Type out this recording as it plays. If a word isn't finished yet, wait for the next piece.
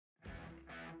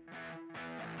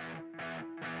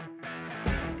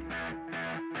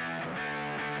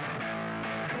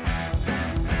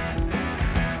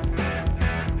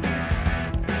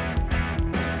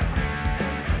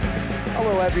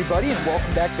Hello, everybody, and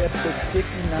welcome back to episode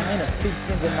 59 of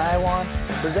Pigskins and Nylon,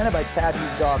 presented by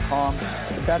Tabbies.com,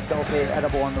 the best LPA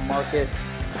edible on the market.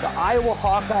 The Iowa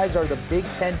Hawkeyes are the Big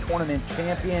Ten tournament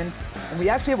champions, and we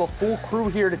actually have a full crew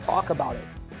here to talk about it.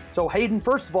 So, Hayden,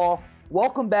 first of all,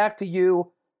 welcome back to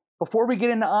you. Before we get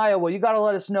into Iowa, you got to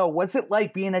let us know, what's it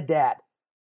like being a dad?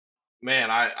 Man,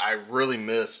 I really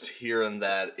missed hearing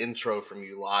that intro from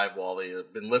you live while they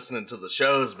have been listening to the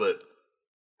shows, but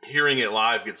hearing it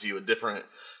live gets you a different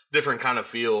kind of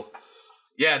feel.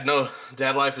 Yeah, no,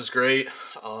 dad life is great.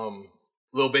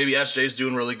 Little baby SJ's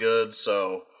doing really good,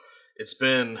 so it's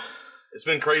been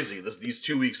crazy. These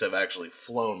 2 weeks have actually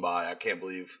flown by. I can't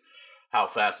believe how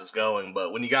fast it's going.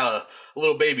 But when you got a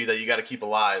little baby that you got to keep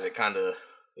alive, it kind of,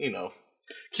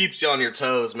 keeps you on your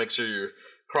toes. Make sure you're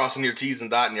crossing your T's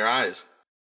and dotting your I's.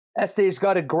 SJ's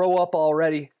got to grow up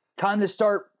already. Time to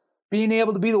start being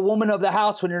able to be the woman of the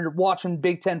house when you're watching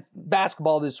Big Ten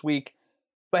basketball this week.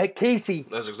 But hey, Casey,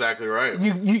 that's exactly right.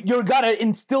 You got to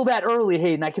instill that early,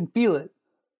 Hayden. I can feel it.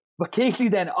 But Casey,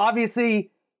 then,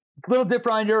 obviously, a little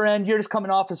different on your end. You're just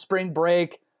coming off of spring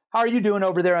break. How are you doing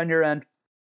over there on your end?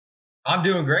 I'm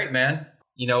doing great, man.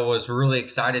 Was really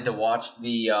excited to watch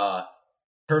the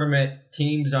tournament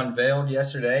teams unveiled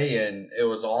yesterday, and it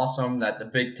was awesome that the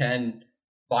Big Ten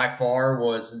by far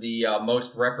was the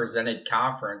most represented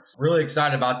conference. Really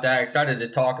excited about that. Excited to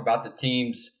talk about the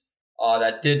teams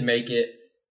that did make it,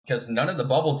 because none of the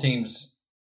bubble teams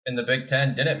in the Big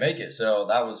Ten didn't make it. So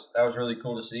that was really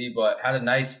cool to see. But had a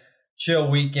nice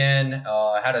chill weekend.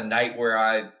 Had a night where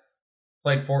I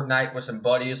played Fortnite with some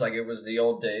buddies like it was the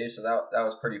old days. So that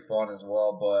was pretty fun as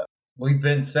well. But we've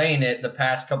been saying it the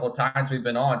past couple of times we've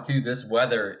been on too. This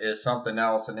weather is something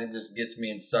else, and it just gets me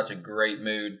in such a great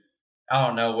mood. I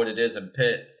don't know what it is in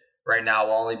Pitt right now,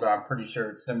 Wally, but I'm pretty sure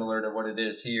it's similar to what it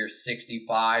is here.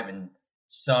 65 and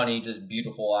sunny, just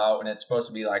beautiful out, and it's supposed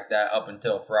to be like that up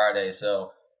until Friday.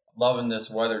 So loving this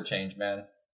weather change, man.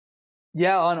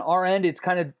 Yeah, on our end, it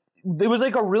was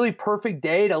like a really perfect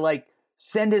day to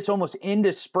send us almost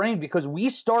into spring, because we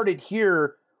started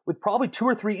here with probably 2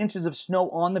 or 3 inches of snow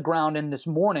on the ground in this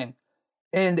morning.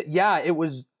 And yeah, it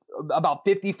was about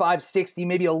 55, 60,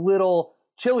 maybe a little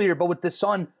chillier, but with the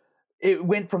sun, it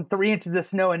went from 3 inches of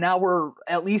snow, and now we're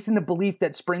at least in the belief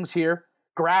that spring's here.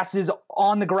 Grass is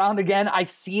on the ground again. I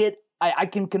see it. I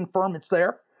can confirm it's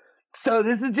there. So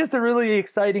this is just a really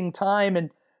exciting time, and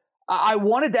I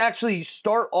wanted to actually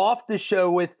start off the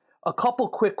show with a couple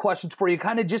quick questions for you,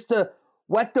 kind of just to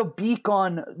whet the beak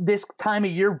on this time of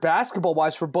year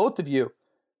basketball-wise for both of you.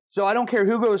 So I don't care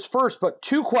who goes first, but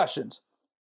 2 questions.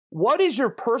 What is your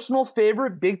personal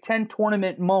favorite Big Ten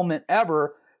tournament moment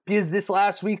ever? Because this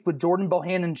last week with Jordan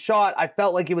Bohannon's shot, I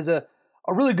felt like it was a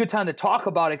really good time to talk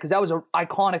about it, because that was an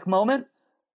iconic moment.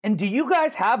 And do you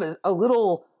guys have a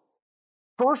little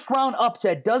first-round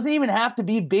upset, doesn't even have to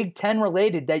be Big Ten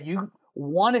related, that you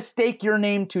want to stake your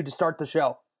name to start the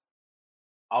show?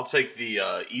 I'll take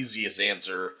the easiest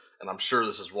answer, and I'm sure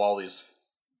this is Wally's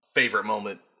favorite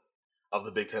moment of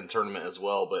the Big Ten tournament as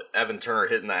well, but Evan Turner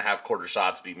hitting that half-court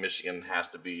shot to beat Michigan has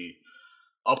to be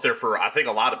up there for, I think,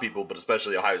 a lot of people, but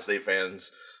especially Ohio State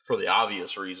fans, for the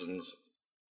obvious reasons.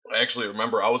 I actually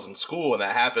remember I was in school when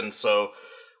that happened, so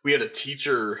we had a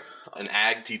teacher, an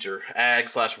ag teacher,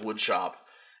 ag/wood shop,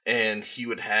 and he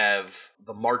would have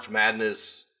the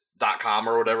marchmadness.com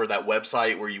or whatever, that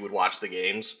website where you would watch the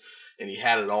games, and he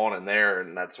had it on in there,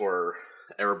 and that's where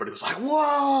everybody was like,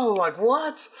 whoa, like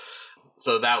what?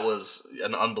 So that was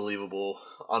an unbelievable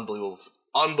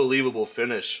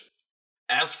finish.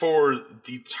 As for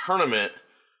the tournament,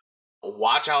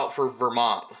 watch out for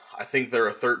Vermont. I think they're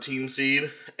a 13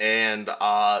 seed, and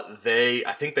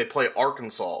I think they play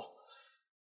Arkansas.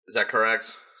 Is that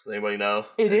correct? Does anybody know?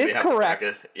 It is correct.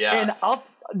 Yeah. And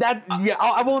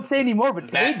I won't say anymore, but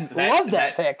Hayden loved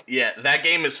that pick. Yeah, that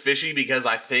game is fishy because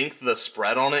I think the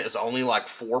spread on it is only like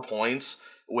 4 points,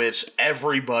 which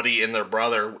everybody and their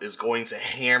brother is going to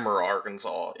hammer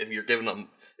Arkansas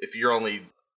if you're only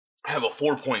have a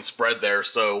 4-point spread there.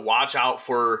 So watch out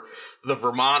for the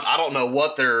Vermont. I don't know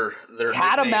what their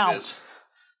nickname is.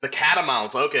 The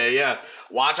Catamounts. Okay, yeah.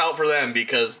 Watch out for them,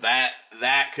 because that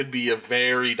could be a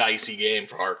very dicey game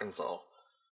for Arkansas.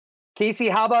 Casey,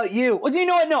 how about you? Well, you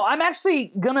know what? No, I'm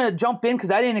actually going to jump in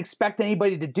because I didn't expect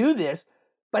anybody to do this.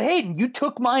 But Hayden, you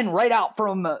took mine right out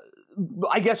from,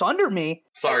 I guess, under me.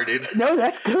 Sorry, dude. No,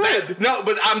 that's good. No,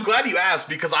 but I'm glad you asked,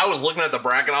 because I was looking at the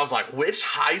bracket and I was like, which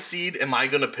high seed am I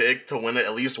going to pick to win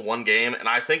at least one game? And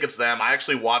I think it's them. I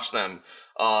actually watched them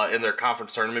in their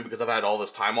conference tournament because I've had all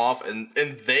this time off. And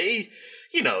they,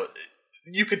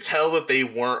 you could tell that they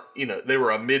weren't, they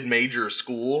were a mid-major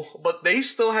school, but they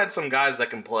still had some guys that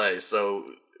can play. So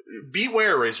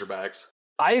beware, Razorbacks.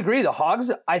 I agree. The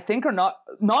Hogs, I think, are not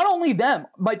only them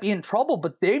might be in trouble,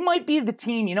 but they might be the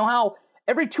team. You know how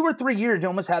every 2 or 3 years you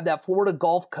almost have that Florida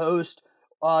Gulf Coast,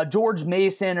 George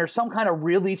Mason, or some kind of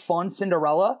really fun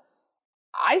Cinderella?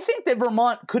 I think that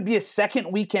Vermont could be a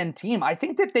second weekend team. I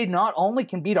think that they not only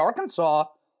can beat Arkansas,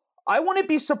 I wouldn't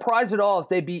be surprised at all if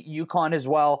they beat UConn as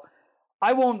well.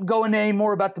 I won't go into any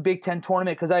more about the Big Ten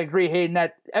tournament because I agree, Hayden,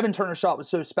 that Evan Turner shot was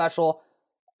so special.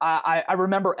 I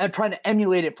remember trying to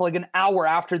emulate it for like an hour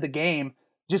after the game,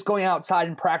 just going outside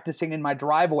and practicing in my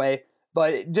driveway.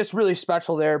 But just really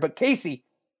special there. But Casey,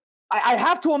 I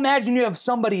have to imagine you have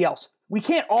somebody else. We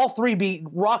can't all three be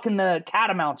rocking the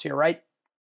catamounts here, right?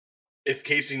 If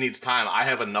Casey needs time, I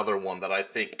have another one that I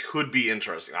think could be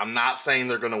interesting. I'm not saying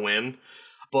they're going to win,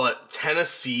 but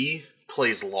Tennessee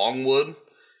plays Longwood,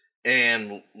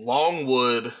 and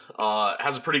Longwood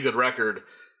has a pretty good record.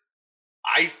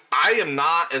 I am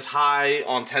not as high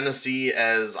on Tennessee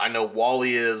as I know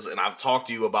Wally is, and I've talked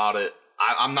to you about it.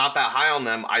 I'm not that high on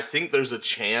them. I think there's a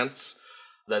chance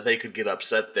that they could get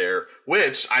upset there,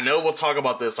 which I know we'll talk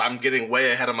about this. I'm getting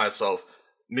way ahead of myself.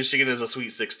 Michigan is a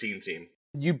Sweet 16 team.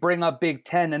 You bring up Big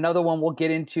Ten. Another one we'll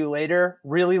get into later.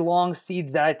 Really long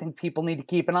seeds that I think people need to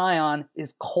keep an eye on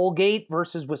is Colgate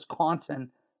versus Wisconsin.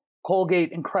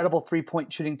 Colgate, incredible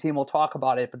three-point shooting team. We'll talk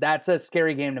about it, but that's a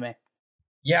scary game to me.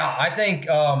 Yeah, I think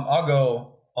I'll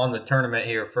go on the tournament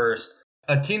here first.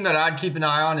 A team that I'd keep an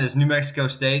eye on is New Mexico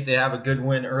State. They have a good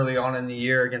win early on in the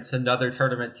year against another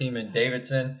tournament team in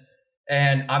Davidson.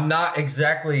 And I'm not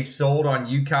exactly sold on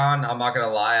UConn. I'm not going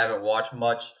to lie. I haven't watched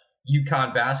much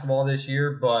UConn basketball this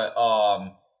year, but I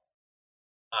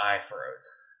froze.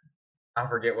 I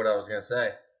forget what I was going to say.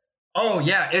 Oh,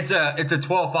 yeah, it's a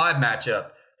 12-5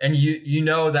 matchup. And you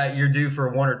know that you're due for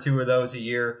one or two of those a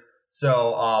year.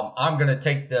 So I'm going to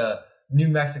take the New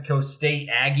Mexico State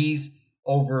Aggies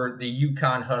over the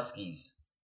UConn Huskies.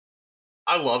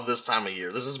 I love this time of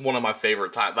year. This is one of my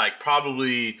favorite times, like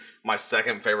probably my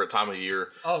second favorite time of year.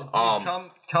 Oh,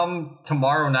 dude, come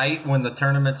tomorrow night when the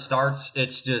tournament starts.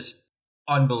 It's just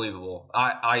unbelievable.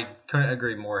 I couldn't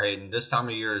agree more, Hayden. This time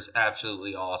of year is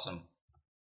absolutely awesome.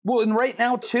 Well, and right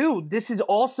now, too, this is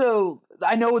also,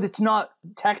 I know it's not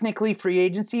technically free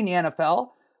agency in the NFL,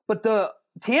 but the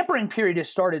tampering period has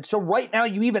started. So right now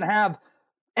you even have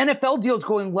NFL deals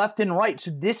going left and right. So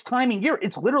this time of year,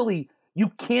 it's literally, you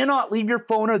cannot leave your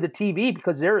phone or the TV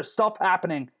because there is stuff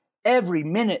happening every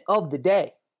minute of the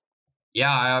day.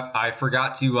 Yeah, I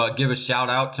forgot to give a shout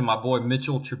out to my boy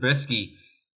Mitchell Trubisky,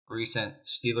 recent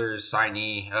Steelers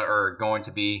signee, or going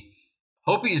to be.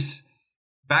 Hope he's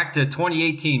back to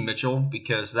 2018, Mitchell,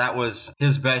 because that was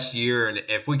his best year. And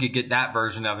if we could get that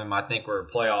version of him, I think we're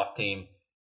a playoff team.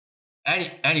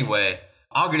 Anyway,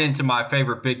 I'll get into my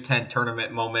favorite Big Ten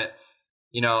tournament moment.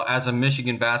 You know, as a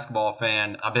Michigan basketball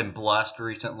fan, I've been blessed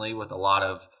recently with a lot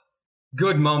of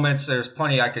good moments. There's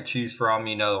plenty I could choose from.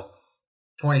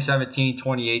 2017,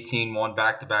 2018 won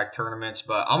back-to-back tournaments,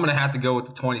 but I'm going to have to go with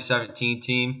the 2017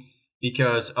 team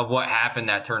because of what happened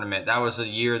that tournament. That was a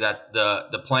year that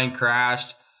the plane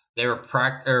crashed. They were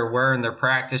wearing their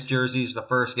practice jerseys the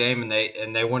first game, and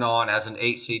they went on as an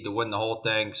 8 seed to win the whole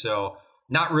thing. So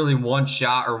not really one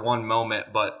shot or one moment,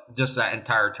 but just that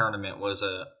entire tournament was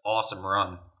an awesome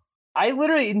run. I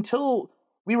literally, until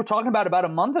we were talking about a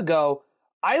month ago,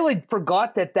 I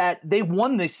forgot that they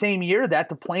won the same year that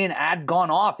the plane had gone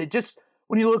off. It just,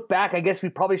 when you look back, I guess we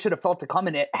probably should have felt it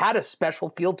coming. It had a special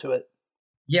feel to it.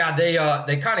 Yeah,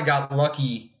 they kind of got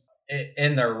lucky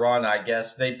in their run, I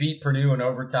guess. They beat Purdue in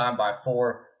overtime by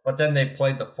 4, but then they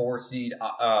played the 4 seed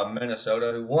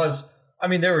Minnesota, who was,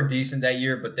 they were decent that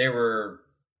year, but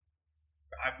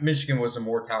Michigan was a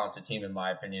more talented team in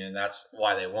my opinion, and that's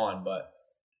why they won. But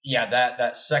yeah,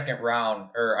 that second round,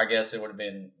 or I guess it would have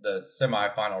been the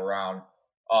semifinal round,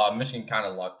 Michigan kind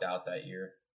of lucked out that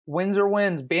year. Wins are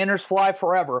wins. Banners fly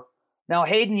forever. Now,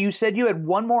 Hayden, you said you had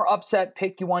one more upset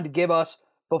pick you wanted to give us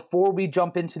before we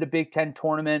jump into the Big Ten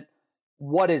tournament.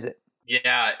 What is it?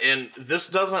 Yeah, and this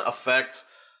doesn't affect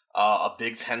a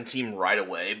Big Ten team right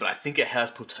away, but I think it has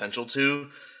potential to.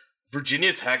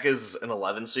 Virginia Tech is an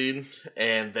 11 seed,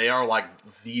 and they are like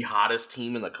the hottest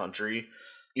team in the country.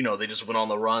 They just went on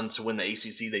the run to win the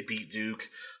ACC. They beat Duke,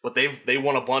 but they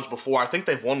won a bunch before. I think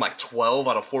they've won like 12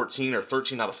 out of 14 or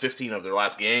 13 out of 15 of their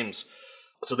last games.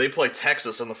 So they play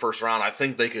Texas in the first round. I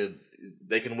think they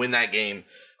can win that game,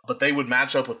 but they would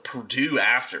match up with Purdue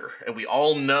after. And we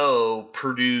all know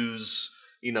Purdue's,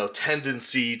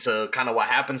 tendency to kind of what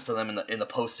happens to them in the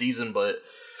postseason, but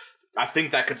I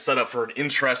think that could set up for an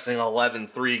interesting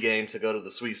 11-3 game to go to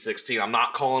the Sweet 16. I'm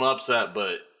not calling upset,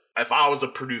 but if I was a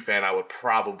Purdue fan, I would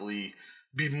probably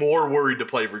be more worried to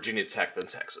play Virginia Tech than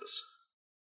Texas.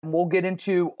 We'll get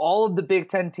into all of the Big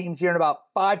Ten teams here in about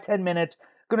 5-10 minutes.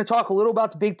 Going to talk a little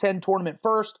about the Big Ten tournament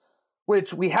first,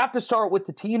 which we have to start with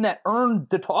the team that earned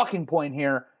the talking point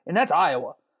here, and that's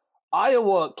Iowa.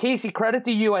 Iowa, Casey, credit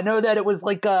to you. I know that it was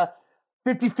like a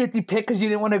 50-50 pick because you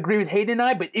didn't want to agree with Hayden and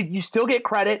I, but you still get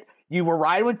credit. You were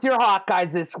riding with your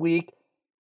Hawkeyes this week.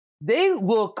 They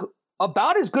look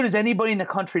about as good as anybody in the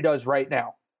country does right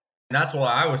now. And that's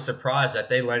why I was surprised that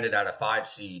they landed at a 5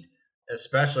 seed,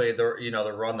 especially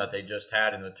the run that they just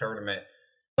had in the tournament.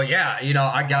 But yeah,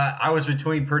 I was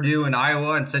between Purdue and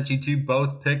Iowa, and since you two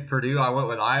both picked Purdue, I went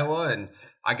with Iowa, and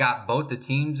I got both the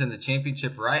teams in the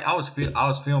championship right. I was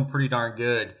feeling pretty darn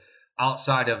good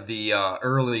outside of the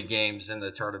early games in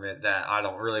the tournament that I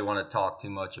don't really want to talk too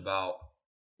much about.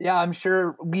 Yeah, I'm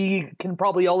sure we can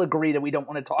probably all agree that we don't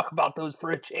want to talk about those for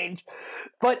a change.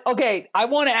 But, okay, I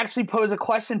want to actually pose a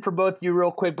question for both of you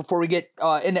real quick before we get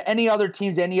into any other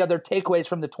teams, any other takeaways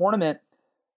from the tournament.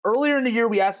 Earlier in the year,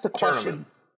 we asked the question. Tournament.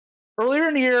 Earlier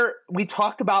in the year, we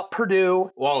talked about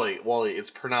Purdue. Wally, it's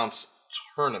pronounced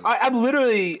tournament. I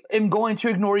literally am going to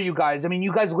ignore you guys. I mean,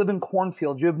 you guys live in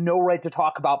cornfields. You have no right to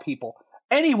talk about people.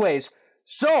 Anyways,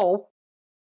 so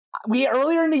we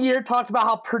earlier in the year talked about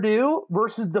how Purdue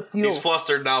versus the field. He's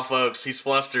flustered now, folks. He's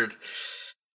flustered.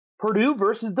 Purdue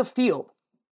versus the field.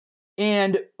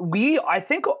 And we, I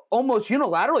think, almost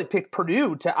unilaterally picked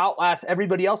Purdue to outlast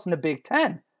everybody else in the Big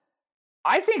Ten.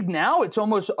 I think now it's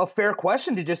almost a fair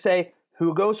question to just say,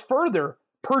 who goes further,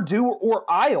 Purdue or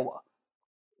Iowa?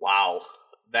 Wow.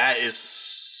 That is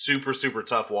super, super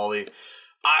tough, Wally.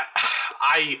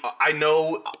 I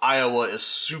know Iowa is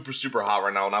super, super hot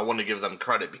right now, and I want to give them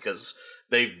credit because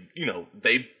they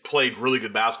played really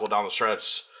good basketball down the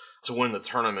stretch to win the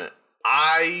tournament.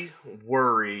 I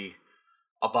worry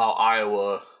about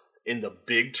Iowa in the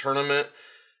big tournament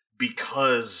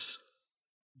because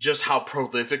just how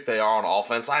prolific they are on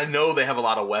offense. I know they have a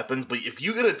lot of weapons, but if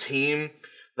you get a team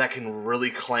that can really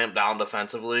clamp down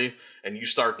defensively and you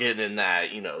start getting in that,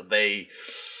 they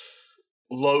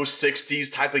low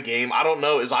 60s type of game, I don't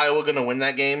know. Is Iowa going to win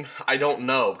that game? I don't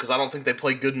know because I don't think they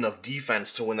play good enough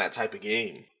defense to win that type of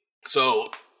game. So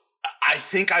I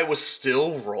think I would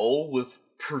still roll with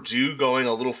Purdue going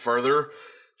a little further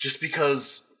just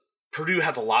because Purdue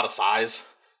has a lot of size.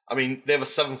 I mean, they have a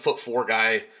 7'4"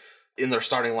 guy in their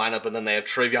starting lineup, and then they have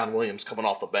Travion Williams coming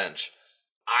off the bench.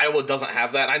 Iowa doesn't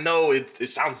have that. I know it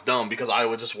sounds dumb because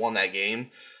Iowa just won that game,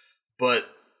 but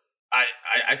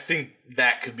I think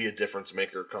that could be a difference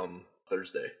maker come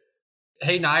Thursday.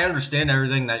 Hey, now I understand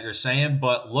everything that you're saying,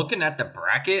 but looking at the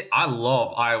bracket, I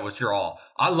love Iowa's draw.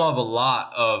 I love a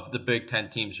lot of the Big Ten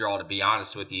teams' draw, to be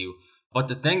honest with you. But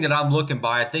the thing that I'm looking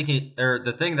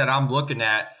the thing that I'm looking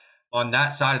at on that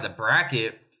side of the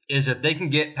bracket is if they can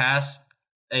get past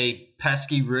a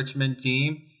pesky Richmond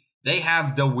team, they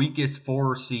have the weakest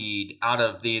 4 seed out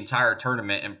of the entire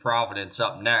tournament in Providence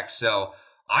up next. So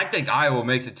I think Iowa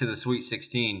makes it to the Sweet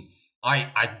 16.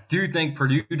 I do think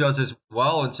Purdue does as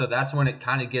well, and so that's when it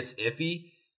kind of gets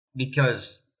iffy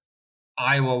because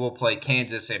Iowa will play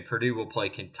Kansas and Purdue will play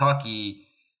Kentucky.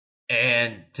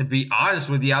 And to be honest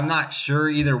with you, I'm not sure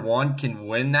either one can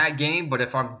win that game, but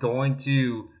if I'm going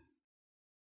to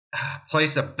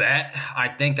place a bet, I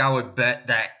think I would bet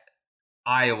that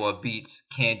Iowa beats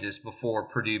Kansas before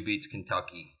Purdue beats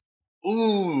Kentucky.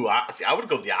 Ooh, I would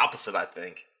go the opposite, I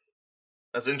think.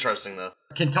 That's interesting, though.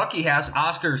 Kentucky has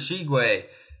Oscar Tshiebwe,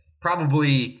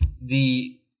 probably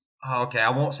I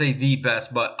won't say the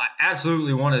best, but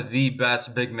absolutely one of the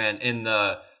best big men in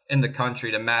the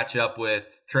country to match up with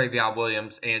Travion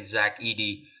Williams and Zach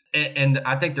Edey. And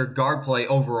I think their guard play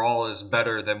overall is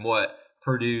better than what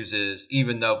Purdue's is,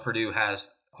 even though Purdue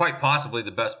has quite possibly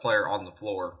the best player on the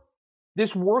floor.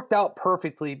 This worked out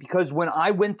perfectly because when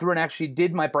I went through and actually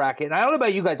did my bracket, and I don't know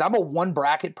about you guys, I'm a one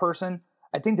bracket person.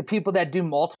 I think the people that do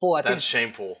multiple, That's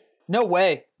shameful. No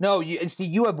way. No,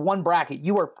 you have one bracket.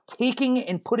 You are taking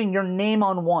and putting your name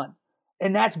on one.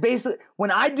 And that's basically, when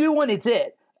I do one, it's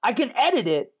it. I can edit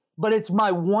it, but it's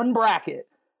my one bracket.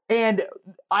 And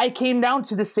I came down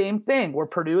to the same thing where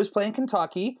Purdue is playing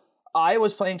Kentucky,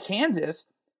 Iowa's playing Kansas.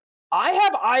 I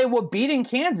have Iowa beating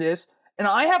Kansas, and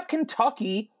I have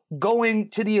Kentucky going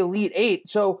to the Elite Eight.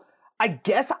 So I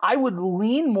guess I would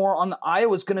lean more on the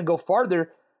Iowa's going to go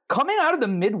farther. Coming out of the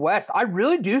Midwest, I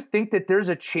really do think that there's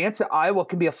a chance that Iowa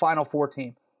can be a Final Four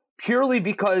team, purely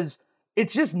because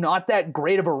it's just not that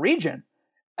great of a region.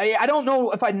 I don't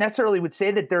know if I necessarily would say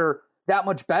that they're that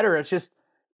much better. It's just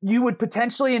you would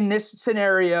potentially in this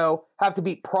scenario have to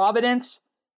beat Providence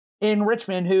in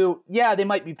Richmond, who, yeah, they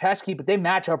might be pesky, but they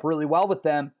match up really well with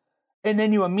them. And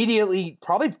then you immediately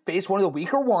probably face one of the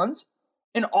weaker ones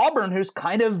in Auburn, who's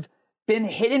kind of been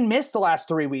hit and miss the last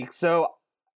 3 weeks. So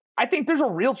I think there's a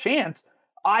real chance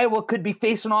Iowa could be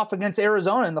facing off against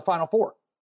Arizona in the Final Four.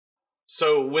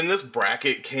 So when this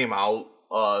bracket came out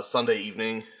Sunday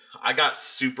evening, I got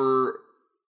super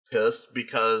pissed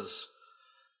because,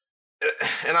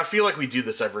 and I feel like we do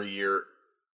this every year,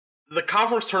 the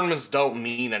conference tournaments don't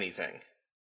mean anything.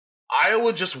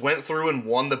 Iowa just went through and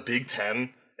won the Big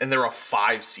Ten, and they're a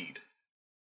 5 seed.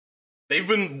 They've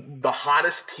been the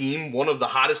hottest team, one of the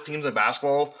hottest teams in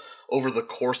basketball over the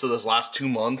course of this last 2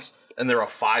 months, and they're a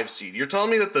 5 seed. You're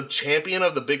telling me that the champion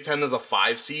of the Big Ten is a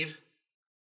 5 seed?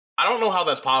 I don't know how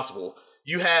that's possible.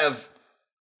 You have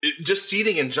just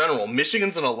seeding in general.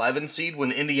 Michigan's an 11 seed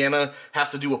when Indiana has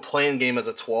to do a play-in game as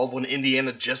a 12 when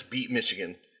Indiana just beat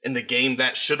Michigan in the game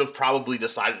that should have probably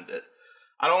decided it.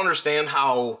 I don't understand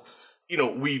how,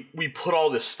 we put all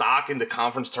this stock into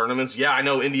conference tournaments. Yeah, I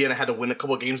know Indiana had to win a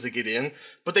couple of games to get in,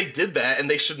 but they did that, and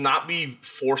they should not be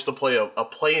forced to play a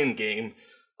play-in game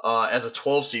as a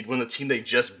 12 seed when the team they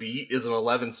just beat is an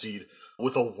 11 seed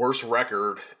with a worse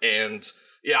record. And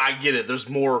yeah, I get it. There's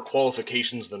more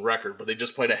qualifications than record, but they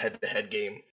just played a head-to-head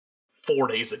game 4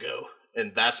 days ago,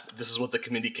 and this is what the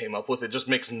committee came up with. It just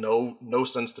makes no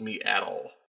sense to me at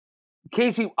all.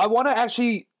 Casey, I want to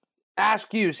actually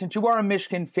ask you, since you are a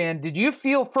Michigan fan, did you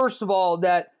feel, first of all,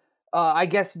 that I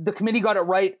guess the committee got it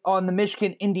right on the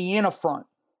Michigan-Indiana front?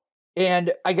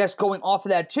 And I guess going off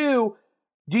of that too,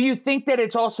 do you think that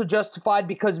it's also justified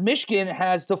because Michigan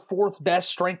has the 4th best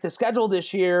strength of schedule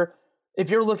this year? If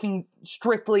you're looking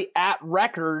strictly at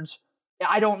records,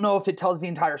 I don't know if it tells the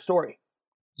entire story.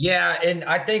 Yeah, and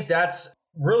I think that's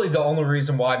really the only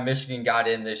reason why Michigan got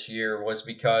in this year was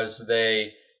because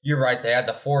you're right, they had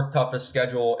the 4th toughest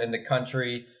schedule in the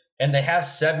country, and they have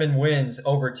 7 wins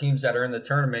over teams that are in the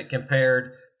tournament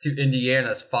compared to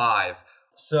Indiana's 5.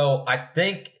 So I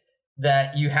think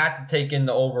that you have to take in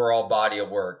the overall body of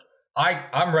work.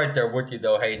 I'm right there with you,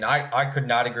 though, Hayden. I could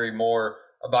not agree more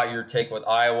about your take with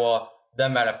Iowa.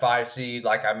 Them at a 5 seed,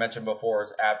 like I mentioned before,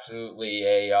 is absolutely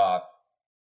a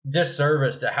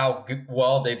disservice to how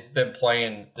well they've been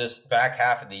playing this back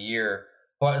half of the year.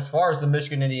 But as far as the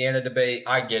Michigan-Indiana debate,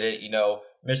 I get it.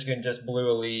 Michigan just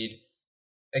blew a lead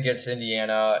against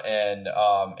Indiana, and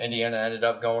Indiana ended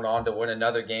up going on to win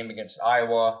another game against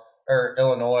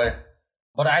Illinois.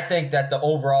 But I think that the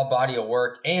overall body of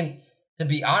work, and to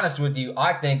be honest with you,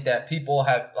 I think that people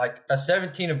have, like, a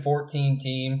 17-14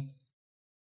 team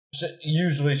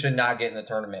usually should not get in the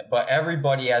tournament. But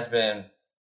everybody has been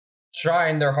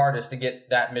trying their hardest to get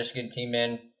that Michigan team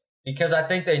in, because I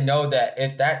think they know that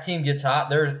if that team gets hot,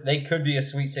 they could be a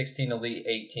Sweet 16 Elite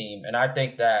 8 team. And I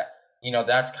think that,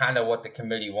 that's kind of what the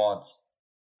committee wants.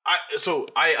 So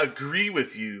I agree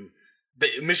with you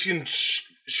that Michigan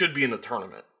should be in the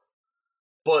tournament.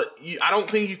 But I don't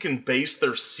think you can base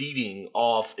their seeding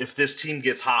off if this team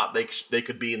gets hot, they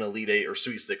could be an Elite 8 or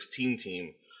Sweet 16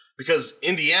 team. Because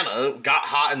Indiana got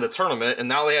hot in the tournament, and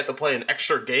now they have to play an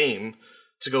extra game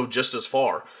to go just as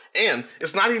far. And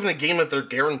it's not even a game that they're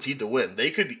guaranteed to win. They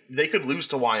could lose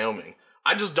to Wyoming.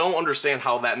 I just don't understand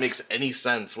how that makes any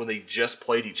sense when they just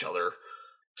played each other.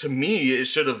 To me,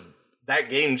 that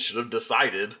game should have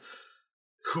decided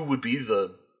who would be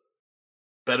the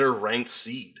better ranked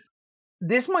seed.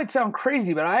 This might sound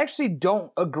crazy, but I actually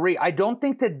don't agree. I don't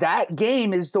think that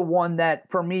game is the one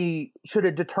that, for me, should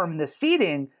have determined the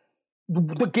seeding.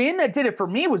 The game that did it for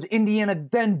me was Indiana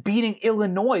then beating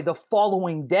Illinois the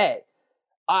following day.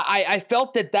 I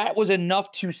felt that was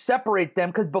enough to separate them,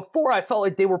 because before I felt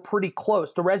like they were pretty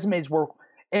close. The resumes were,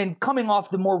 and coming off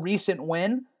the more recent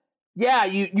win, yeah,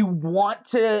 you want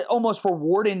to almost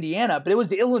reward Indiana, but it was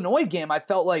the Illinois game. I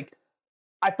felt like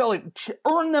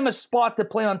earn them a spot to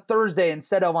play on Thursday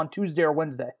instead of on Tuesday or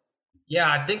Wednesday. Yeah,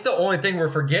 I think the only thing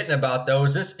we're forgetting about, though,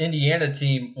 is this Indiana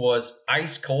team was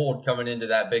ice cold coming into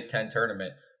that Big Ten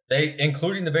tournament.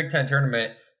 Including the Big Ten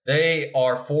tournament, they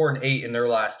are 4-8 in their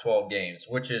last 12 games,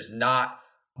 which is not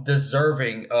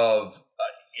deserving of,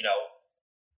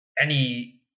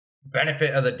 any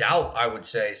benefit of the doubt, I would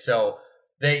say. So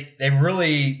they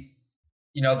really,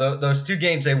 those 2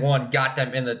 games they won got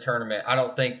them in the tournament. I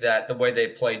don't think that the way they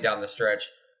played down the stretch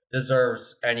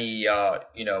deserves any,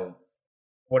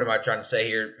 what am I trying to say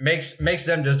here? Makes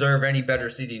them deserve any better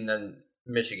seeding than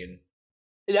Michigan.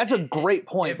 That's a great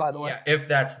point, by the way. Yeah, if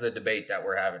that's the debate that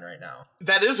we're having right now.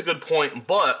 That is a good point,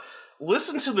 but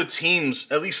listen to the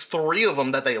teams, at least 3 of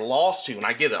them that they lost to, and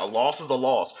I get it, a loss is a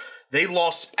loss. They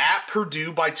lost at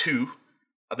Purdue by 2,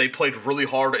 They played really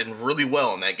hard and really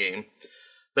well in that game.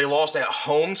 They lost at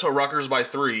home to Rutgers by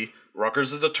 3.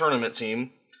 Rutgers is a tournament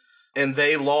team. And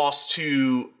they lost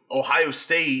to Ohio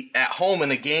State at home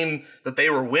in a game that they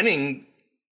were winning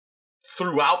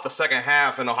throughout the second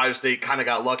half, and Ohio State kind of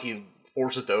got lucky and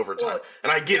forced it to overtime. Well,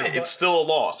 and I get it. It's still a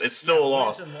loss. It's still a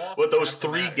loss. But those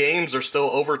 3 games are still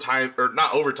overtime, or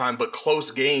not overtime, but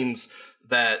close games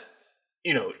that,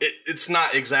 you know, it's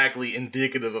not exactly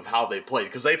indicative of how they played,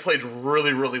 because they played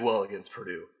really, really well against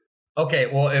Purdue. Okay,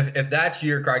 well, if that's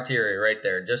your criteria right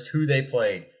there, just who they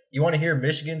played, you want to hear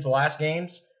Michigan's last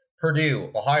games? Purdue,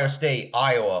 Ohio State,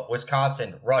 Iowa,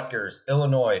 Wisconsin, Rutgers,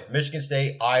 Illinois, Michigan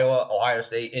State, Iowa, Ohio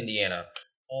State, Indiana.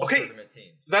 All tournament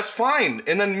teams. That's fine.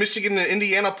 And then Michigan and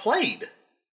Indiana played.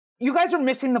 You guys are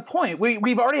missing the point.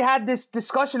 We've already had this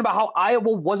discussion about how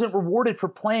Iowa wasn't rewarded for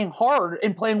playing hard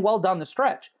and playing well down the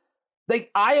stretch. Like,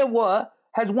 Iowa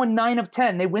has won 9 of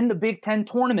 10. They win the Big Ten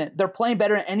tournament. They're playing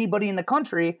better than anybody in the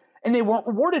country, and they weren't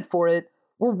rewarded for it.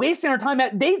 We're wasting our time.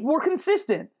 They were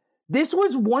consistent. This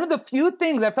was one of the few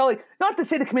things I felt like, not to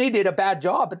say the committee did a bad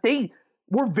job, but they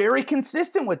were very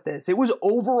consistent with this. It was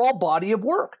overall body of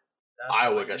work.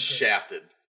 Iowa got shafted.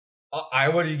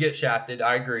 Iowa did get shafted,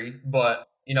 I agree. But,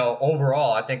 you know,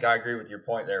 overall, I think I agree with your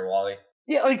point there, Wally.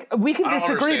 Yeah, like, we can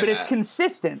disagree, but it's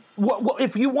consistent.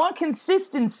 If you want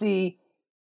consistency,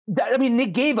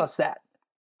 Nick gave us that.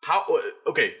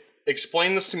 Okay,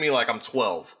 explain this to me like I'm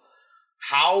 12.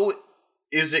 How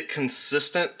is it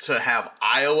consistent to have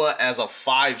Iowa as a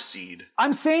 5 seed?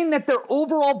 I'm saying that their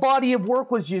overall body of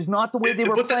work was used, not the way they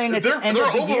were playing at the end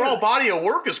of the year. Their overall body of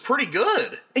work is pretty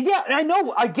good. Yeah, I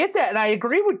know. I get that, and I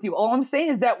agree with you. All I'm saying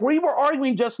is that we were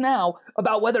arguing just now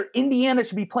about whether Indiana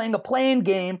should be playing a play-in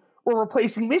game or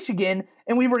replacing Michigan,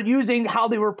 and we were using how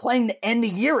they were playing the end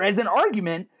of year as an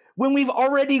argument when we've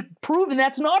already proven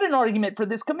that's not an argument for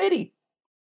this committee.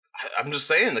 I'm just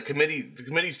saying the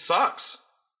committee sucks.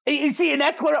 You see, and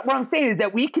that's what I'm saying is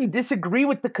that we can disagree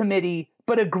with the committee,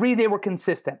 but agree they were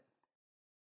consistent.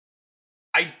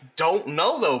 I don't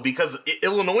know though, because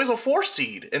Illinois is a 4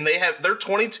 seed, and they're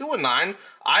 22-9.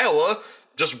 Iowa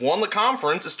just won the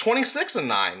conference, is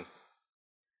 26-9.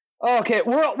 Okay,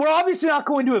 we're obviously not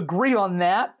going to agree on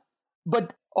that,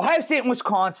 but Ohio State and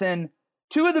Wisconsin,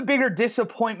 2 of the bigger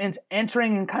disappointments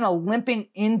entering and kind of limping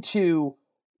into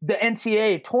the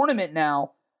NCAA tournament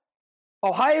now.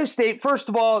 Ohio State, first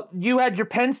of all, you had your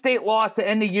Penn State loss at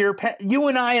the end of the year. You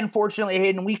and I, unfortunately,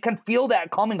 Hayden, we can feel that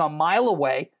coming a mile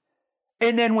away.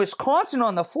 And then Wisconsin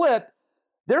on the flip,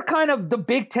 they're kind of the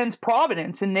Big Ten's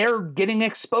Providence, and they're getting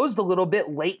exposed a little bit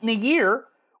late in the year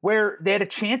where they had a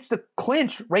chance to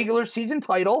clinch regular season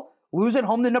title, lose at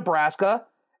home to Nebraska,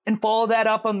 and follow that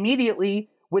up immediately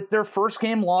with their first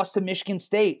game loss to Michigan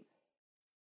State.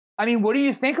 I mean, what do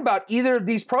you think about either of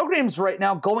these programs right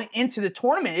now going into the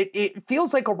tournament? It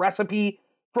feels like a recipe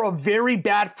for a very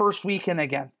bad first weekend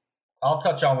again. I'll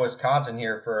touch on Wisconsin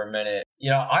here for a minute.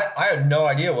 You know, I had no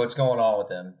idea what's going on with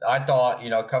them. I thought, you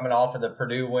know, coming off of the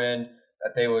Purdue win,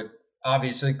 that they would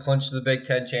obviously clinch the Big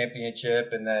Ten championship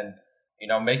and then, you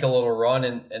know, make a little run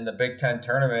in the Big Ten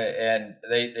tournament. And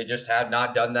they just have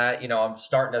not done that. You know, I'm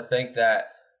starting to think that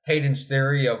Hayden's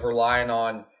theory of relying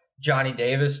on Johnny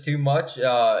Davis too much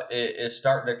is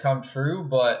starting to come true.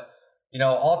 But, you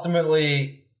know,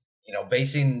 ultimately, you know,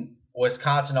 basing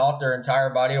Wisconsin off their entire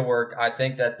body of work, I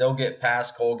think that they'll get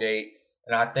past Colgate,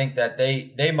 and I think that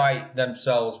they might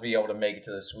themselves be able to make it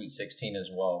to the Sweet 16 as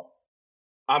well.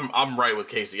 I'm right with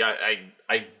Casey.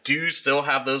 I do still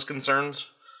have those concerns,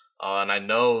 and I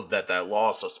know that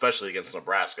loss, especially against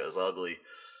Nebraska, is ugly.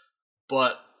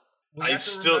 But we have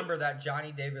to remember that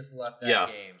Johnny Davis left that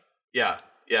game.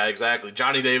 Yeah, exactly.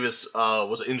 Johnny Davis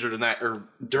was injured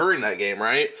during that game,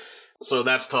 right? So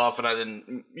that's tough. And I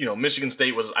didn't, you know, Michigan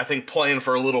State was, I think, playing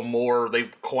for a little more. They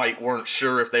quite weren't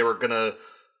sure if they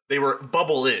were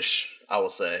bubble-ish, I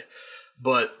will say.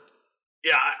 But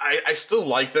yeah, I still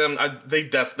like them.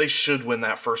 They should win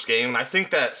that first game. And I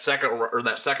think that second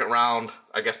round,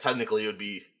 I guess technically it would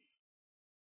be.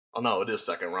 Oh no, it is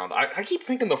second round. I keep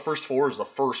thinking the first 4 is the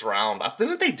first round.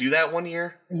 Didn't they do that one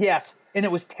year? Yes, and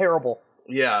it was terrible.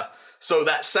 Yeah. So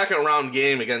that second round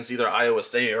game against either Iowa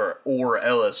State or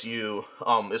LSU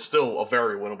is still a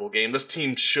very winnable game. This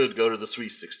team should go to the Sweet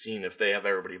 16 if they have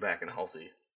everybody back and healthy.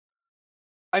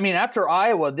 I mean, after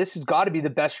Iowa, this has got to be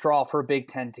the best draw for a Big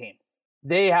Ten team.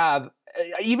 They have,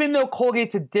 even though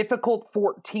Colgate's a difficult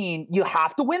 14, you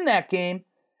have to win that game.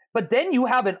 But then you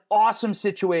have an awesome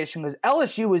situation because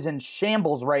LSU is in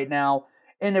shambles right now.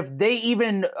 And if they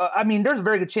even, there's a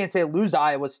very good chance they lose to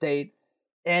Iowa State.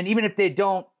 And even if they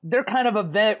don't, they're kind of a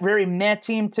very meh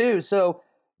team too. So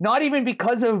not even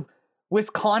because of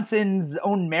Wisconsin's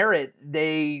own merit,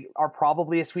 they are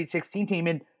probably a Sweet 16 team.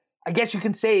 And I guess you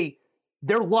can say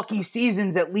their lucky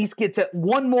seasons at least gets at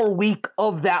one more week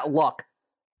of that luck.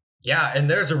 Yeah, and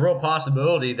there's a real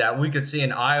possibility that we could see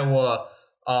an Iowa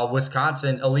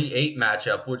Wisconsin Elite Eight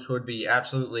matchup, which would be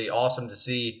absolutely awesome to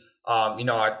see. We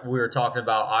were talking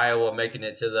about Iowa making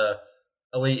it to the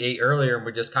Elite Eight earlier, and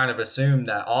we just kind of assumed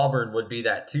that Auburn would be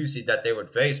that 2 seed that they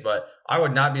would face. But I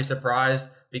would not be surprised,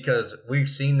 because we've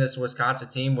seen this Wisconsin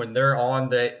team when they're on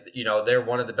they're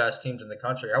one of the best teams in the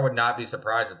country. I would not be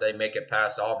surprised if they make it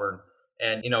past Auburn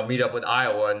and meet up with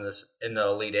Iowa in the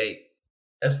Elite Eight.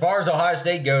 As far as Ohio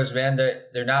State goes, man,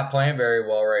 they're not playing very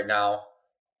well right now.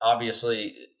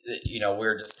 Obviously,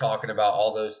 we're just talking about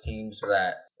all those teams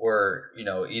that were,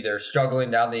 either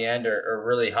struggling down the end or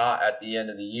really hot at the end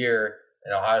of the year.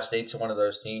 And Ohio State's one of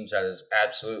those teams that is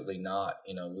absolutely not,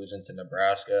 losing to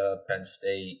Nebraska, Penn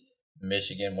State,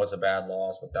 Michigan was a bad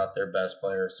loss without their best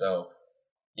player. So,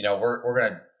 we're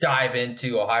going to dive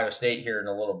into Ohio State here in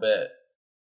a little bit.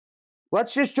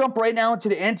 Let's just jump right now into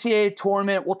the NCAA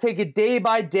tournament. We'll take it day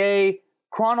by day,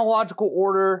 chronological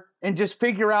order, and just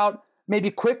figure out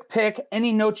maybe quick pick,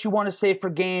 any notes you want to say for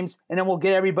games, and then we'll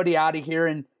get everybody out of here,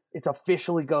 and it's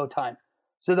officially go time.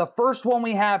 So the first one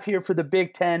we have here for the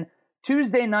Big Ten,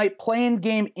 Tuesday night play-in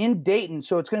game in Dayton.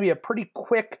 So it's going to be a pretty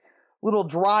quick little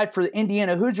drive for the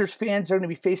Indiana Hoosiers fans. They're going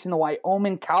to be facing the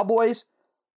Wyoming Cowboys.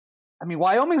 I mean,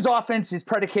 Wyoming's offense is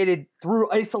predicated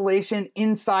through isolation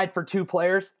inside for 2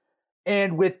 players.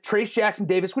 And with Trace Jackson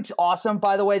Davis, which is awesome,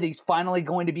 by the way, that he's finally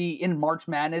going to be in March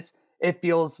Madness. It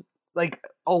feels like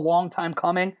a long time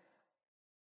coming.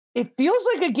 It feels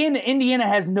like a game that Indiana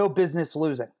has no business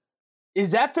losing.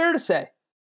 Is that fair to say?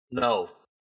 No.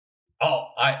 Oh,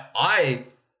 I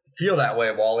feel that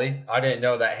way, Wally. I didn't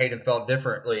know that Hayden felt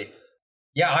differently.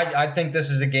 Yeah, I think this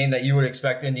is a game that you would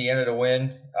expect Indiana to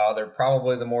win. They're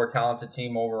probably the more talented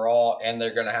team overall, and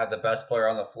they're going to have the best player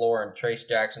on the floor in Trace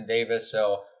Jackson Davis.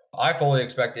 So I fully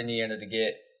expect Indiana to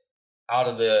get out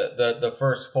of the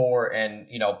first 4 and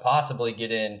possibly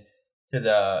get in to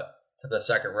the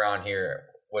second round here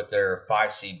with their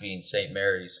 5 seed being St.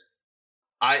 Mary's.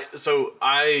 I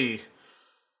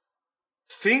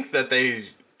think that they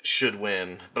should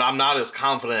win, but I'm not as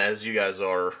confident as you guys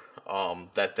are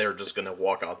that they're just going to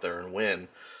walk out there and win.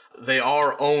 They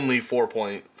are only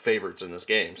 4-point favorites in this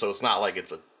game, so it's not like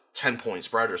it's a 10-point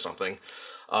spread or something.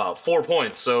 4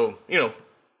 points, so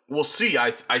we'll see.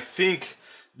 I think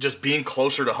just being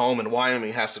closer to home and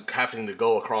Wyoming having to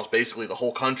go across basically the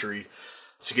whole country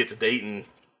to get to Dayton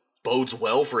bodes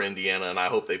well for Indiana, and I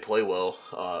hope they play well.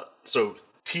 So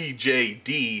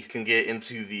TJD can get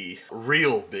into the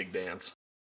real big dance.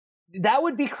 That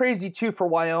would be crazy too for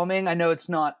Wyoming. I know it's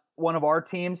not one of our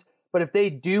teams, but if they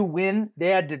do win, they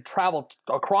had to travel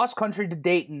across country to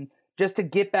Dayton just to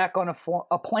get back on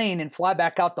a plane and fly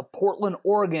back out to Portland,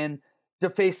 Oregon to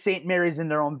face St. Mary's in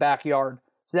their own backyard.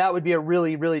 So that would be a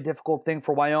really, really difficult thing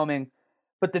for Wyoming.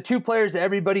 But the 2 players that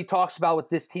everybody talks about with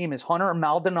this team is Hunter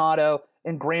Maldonado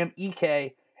and Graham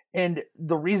Ike. And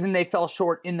the reason they fell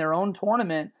short in their own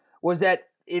tournament was that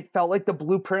it felt like the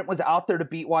blueprint was out there to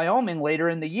beat Wyoming later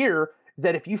in the year, is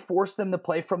that if you force them to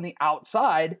play from the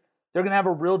outside, they're going to have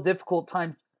a real difficult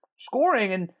time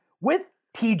scoring. And with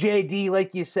TJD,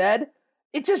 like you said,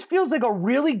 it just feels like a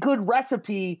really good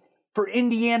recipe for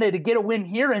Indiana to get a win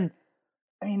here. And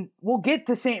I mean, we'll get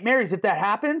to St. Mary's if that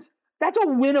happens. That's a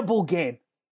winnable game.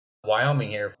 Wyoming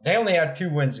here, they only had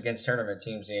 2 wins against tournament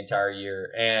teams the entire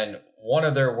year, and one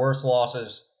of their worst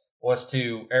losses was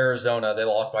to Arizona. They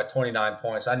lost by 29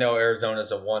 points. I know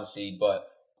Arizona's a 1 seed, but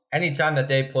anytime that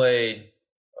they played,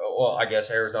 well, I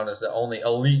guess Arizona's the only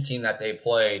elite team that they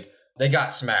played, they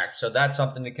got smacked. So that's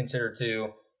something to consider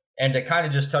too. And to kind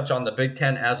of just touch on the Big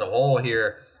Ten as a whole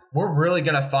here, we're really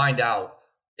going to find out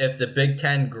if the Big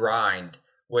Ten grind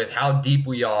with how deep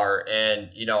we are and,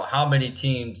 how many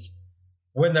teams,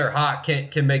 when they're hot,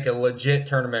 can make a legit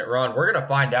tournament run. We're going to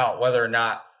find out whether or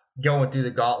not going through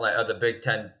the gauntlet of the Big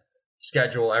Ten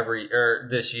schedule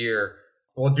this year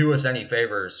will do us any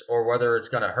favors, or whether it's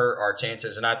going to hurt our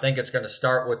chances. And I think it's going to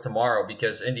start with tomorrow,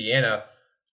 because Indiana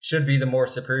should be the more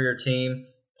superior team,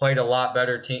 played a lot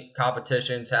better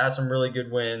competitions, has some really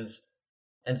good wins.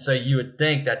 And so you would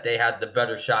think that they had the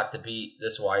better shot to beat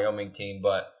this Wyoming team.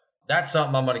 But that's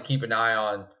something I'm going to keep an eye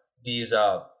on these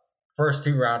first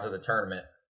 2 rounds of the tournament.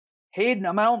 Hayden,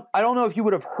 I don't know if you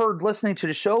would have heard listening to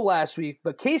the show last week,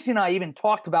 but Casey and I even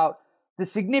talked about the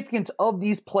significance of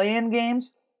these play-in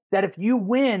games, that if you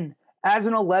win as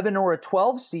an 11 or a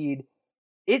 12 seed,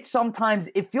 it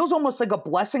feels almost like a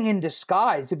blessing in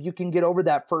disguise if you can get over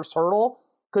that first hurdle,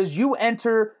 because you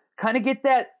enter, kind of get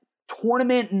that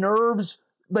tournament nerves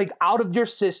like out of your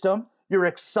system. You're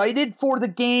excited for the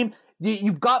game.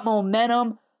 You've got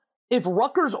momentum. If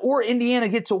Rutgers or Indiana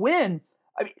gets a win,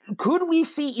 I mean, could we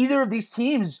see either of these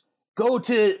teams go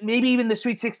to maybe even the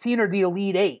Sweet 16 or the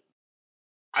Elite Eight?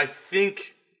 I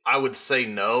think I would say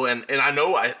no, and I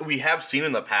know we have seen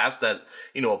in the past that,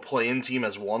 you know, a play-in team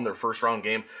has won their first round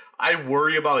game. I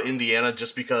worry about Indiana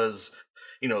just because,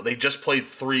 you know, they just played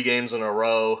 3 games in a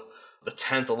row, the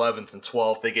 10th, 11th, and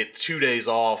 12th. They get 2 days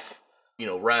off, you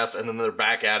know, rest, and then they're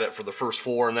back at it for the first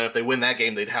 4, and then if they win that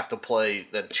game, they'd have to play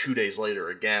then 2 days later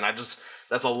again.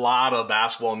 That's a lot of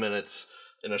basketball minutes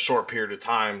in a short period of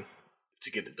time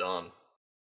to get it done.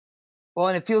 Well,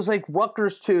 and it feels like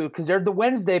Rutgers, too, because they're the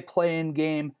Wednesday play-in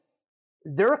game.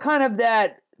 They're kind of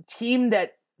that team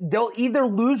that they'll either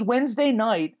lose Wednesday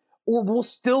night or we'll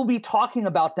still be talking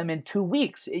about them in 2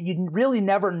 weeks. You really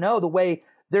never know the way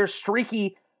they're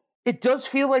streaky. It does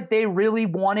feel like they really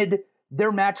wanted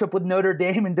their matchup with Notre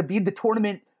Dame and to be the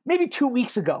tournament maybe 2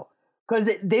 weeks ago because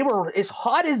they were as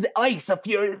hot as ice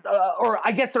or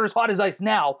I guess they're as hot as ice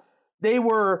now. They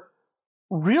were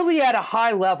really at a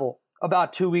high level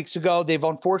about 2 weeks ago. They've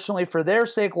unfortunately, for their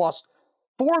sake, lost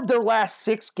 4 of their last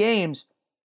 6 games.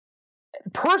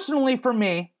 Personally, for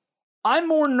me, I'm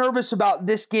more nervous about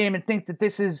this game and think that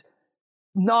this is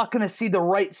not going to see the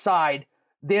right side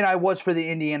than I was for the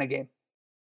Indiana game.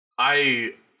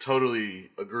 I totally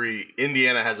agree.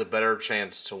 Indiana has a better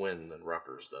chance to win than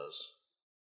Rutgers does.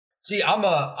 See, I'm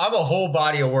a whole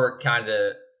body of work kind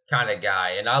of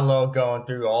guy, and I love going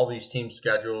through all these team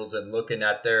schedules and looking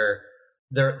at their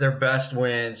best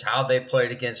wins, how they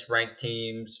played against ranked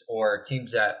teams or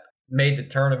teams that made the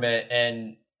tournament.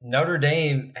 And Notre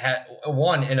Dame had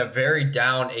won in a very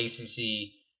down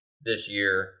ACC this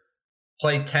year,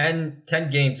 played 10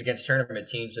 games against tournament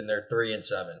teams, and they're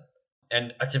 3-7.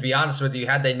 And to be honest with you,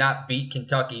 had they not beat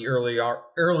Kentucky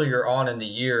earlier on in the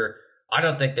year, I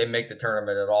don't think they make the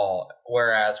tournament at all.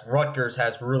 Whereas Rutgers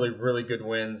has really, really good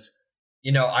wins.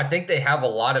 You know, I think they have a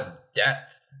lot of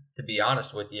depth, to be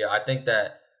honest with you. I think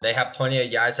that they have plenty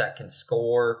of guys that can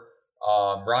score.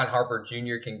 Ron Harper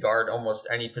Jr. can guard almost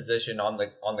any position on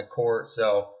the court.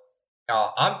 So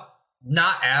I'm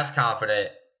not as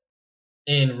confident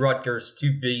in Rutgers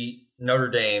to beat Notre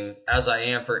Dame as I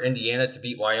am for Indiana to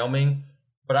beat Wyoming.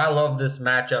 But I love this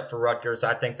matchup for Rutgers.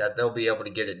 I think that they'll be able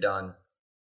to get it done.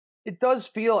 It does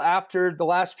feel after the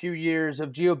last few years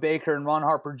of Geo Baker and Ron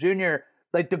Harper Jr.,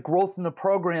 like the growth in the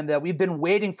program that we've been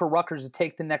waiting for Rutgers to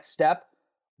take the next step.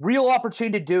 Real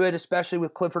opportunity to do it, especially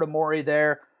with Clifford Amore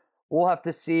there. We'll have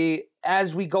to see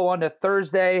as we go on to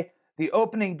Thursday, the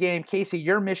opening game. Casey,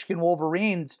 your Michigan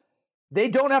Wolverines, they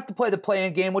don't have to play the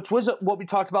play-in game, which was what we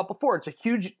talked about before. It's a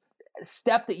huge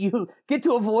step that you get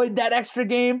to avoid that extra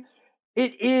game.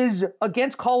 It is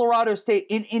against Colorado State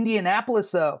in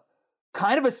Indianapolis, though.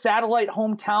 Kind of a satellite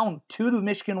hometown to the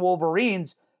Michigan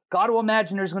Wolverines. Got to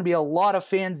imagine there's going to be a lot of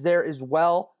fans there as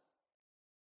well.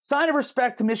 Sign of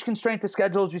respect to Michigan's strength of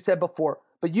schedule, as we said before.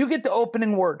 But you get the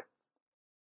opening word.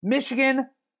 Michigan,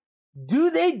 do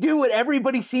they do what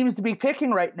everybody seems to be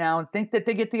picking right now and think that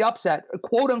they get the upset? A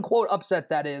quote-unquote upset,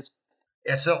 that is.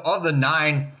 Yeah, so of the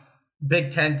 9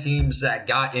 Big Ten teams that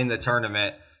got in the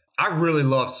tournament, I really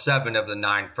love 7 of the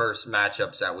 9 first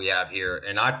matchups that we have here.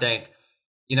 And I think,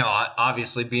 you know,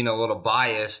 obviously being a little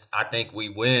biased, I think we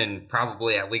win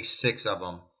probably at least 6 of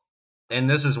them. And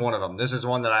this is one of them. This is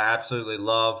one that I absolutely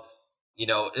love. You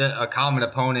know, a common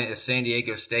opponent is San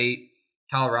Diego State.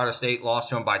 Colorado State lost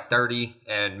to them by 30,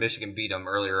 and Michigan beat them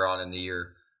earlier on in the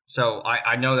year. So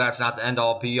I know that's not the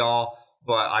end-all, be-all,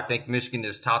 but I think Michigan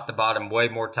is top to bottom way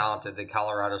more talented than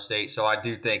Colorado State. So I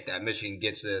do think that Michigan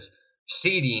gets this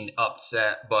seeding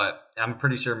upset, but I'm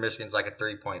pretty sure Michigan's like a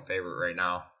 3-point favorite right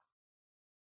now.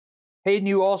 Hayden,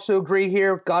 you also agree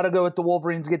here? Got to go with the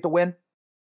Wolverines, get the win?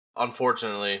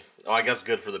 Unfortunately. I guess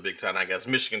good for the Big Ten, I guess.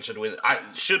 Michigan should win.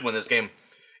 Should win this game.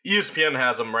 ESPN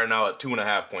has them right now at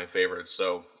 2.5-point favorites,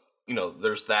 so, you know,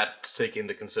 there's that to take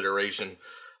into consideration.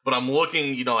 But I'm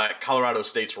looking, you know, at Colorado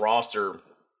State's roster.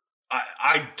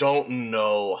 I don't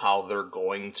know how they're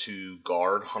going to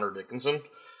guard Hunter Dickinson.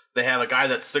 They have a guy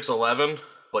that's 6'11",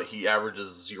 but he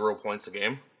averages 0 points a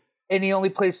game. And he only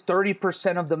plays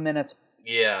 30% of the minutes.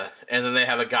 Yeah, and then they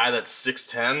have a guy that's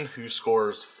 6'10", who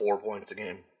scores 4 points a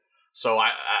game. So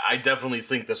I definitely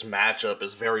think this matchup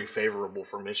is very favorable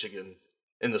for Michigan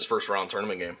in this first round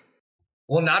tournament game.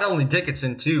 Well, not only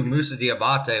Dickinson, too, Moussa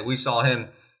Diabate. We saw him,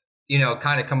 you know,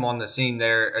 kind of come on the scene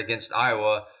there against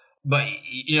Iowa. But,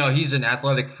 you know, he's an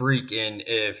athletic freak, and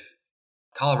if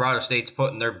Colorado State's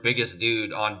putting their biggest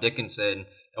dude on Dickinson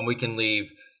and we can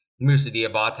leave Musa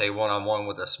Diabate one-on-one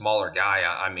with a smaller guy,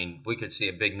 I mean, we could see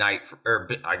a big night,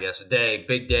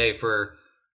 big day for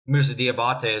Musa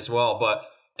Diabate as well. But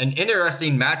an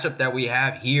interesting matchup that we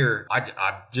have here,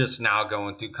 I'm just now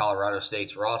going through Colorado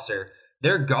State's roster.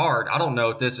 Their guard, I don't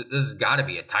know if this has got to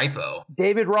be a typo.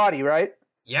 David Roddy, right?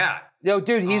 Yeah. Yo,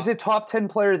 dude, he's a top 10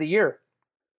 player of the year.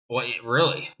 Well,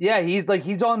 really? Yeah,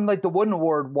 he's on like the Wooden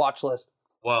Award watch list.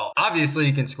 Well, obviously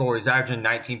he can score. He's averaging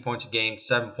 19 points a game,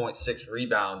 7.6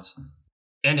 rebounds,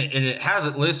 and it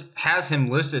has him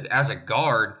listed as a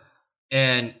guard.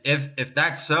 And if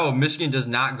that's so, Michigan does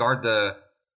not guard the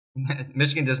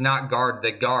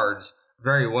guards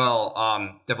very well.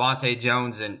 Devontae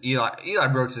Jones and Eli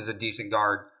Brooks is a decent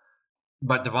guard,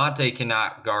 but Devontae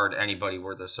cannot guard anybody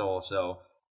worth a soul. So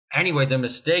anyway, the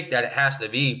mistake that it has to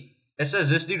be, it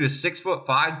says this dude is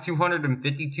 6'5",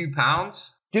 252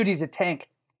 pounds. Dude, he's a tank.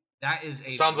 That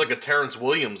is sounds like a Terrence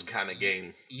Williams kind of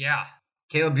game. Yeah.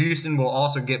 Caleb Houston will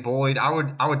also get bullied. I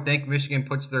would think Michigan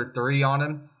puts their 3 on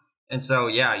him. And so,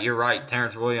 yeah, you're right.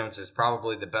 Terrence Williams is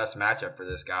probably the best matchup for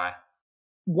this guy.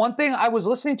 One thing I was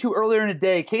listening to earlier in the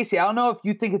day, Casey, I don't know if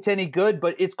you think it's any good,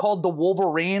 but it's called The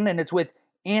Wolverine, and it's with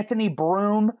Anthony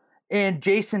Broome and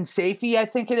Jason Safey, I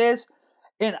think it is.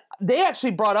 And they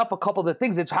actually brought up a couple of the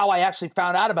things. It's how I actually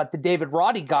found out about the David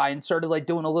Roddy guy and started like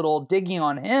doing a little digging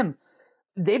on him.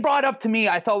 They brought up to me,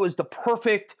 I thought was the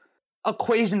perfect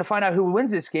equation to find out who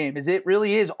wins this game. Is it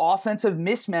really is offensive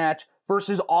mismatch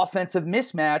versus offensive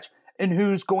mismatch, and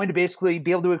who's going to basically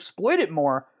be able to exploit it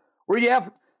more. Where you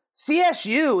have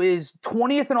CSU is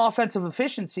 20th in offensive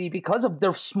efficiency because of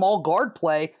their small guard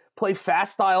play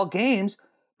fast style games,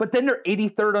 but then they're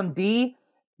 83rd on D.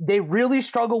 They really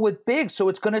struggle with bigs, so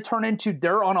it's going to turn into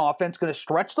they're on offense, going to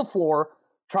stretch the floor,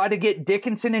 try to get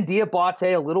Dickinson and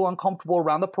Diabate a little uncomfortable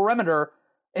around the perimeter,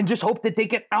 and just hope that they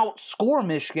can outscore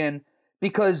Michigan,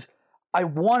 because I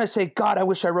want to say, God, I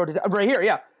wish I wrote it right here.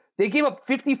 Yeah, they gave up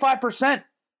 55%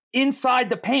 inside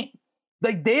the paint.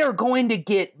 Like, they are going to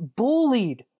get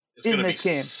bullied in this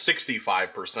game.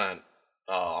 65%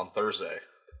 on Thursday.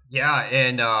 Yeah,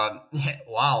 and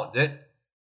wow,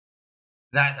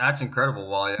 that's incredible,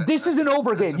 Wally. This is an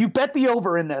over game. You bet the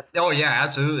over in this. Oh yeah,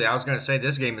 absolutely. I was going to say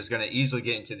this game is going to easily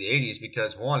get into the 80s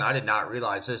because one, I did not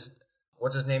realize this.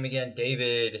 What's his name again?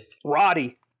 David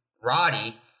Roddy.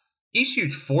 He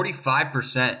shoots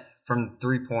 45% from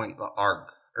 3-point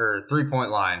arc or 3-point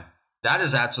line. That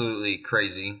is absolutely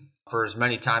crazy for as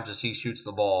many times as he shoots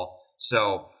the ball.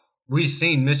 So we've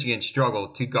seen Michigan struggle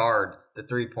to guard the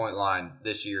 3-point line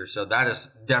this year. So that is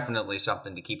definitely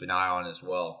something to keep an eye on as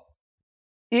well.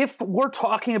 If we're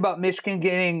talking about Michigan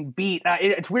getting beat,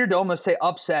 it's weird to almost say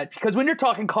upset, because when you're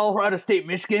talking Colorado State,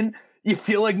 Michigan, you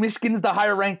feel like Michigan's the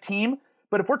higher ranked team.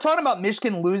 But if we're talking about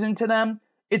Michigan losing to them,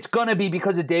 it's going to be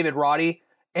because of David Roddy,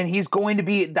 and he's going to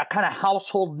be that kind of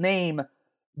household name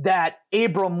that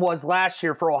Abram was last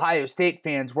year for Ohio State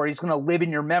fans, where he's going to live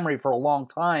in your memory for a long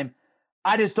time.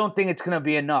 I just don't think it's going to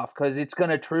be enough, because it's going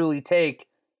to truly take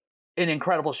an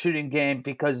incredible shooting game,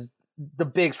 because the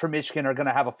bigs for Michigan are going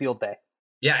to have a field day.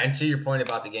 Yeah, and to your point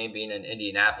about the game being in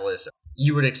Indianapolis,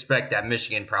 you would expect that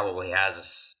Michigan probably has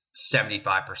a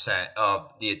 75% of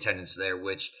the attendance there,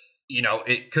 which, you know,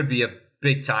 it could be a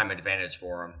big-time advantage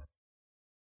for them.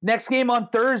 Next game on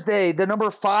Thursday, the number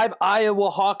 5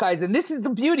 Iowa Hawkeyes. And this is the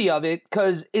beauty of it,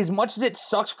 because as much as it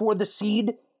sucks for the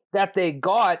seed that they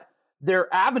got,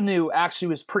 their avenue actually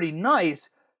was pretty nice.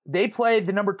 They played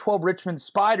the number 12 Richmond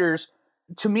Spiders.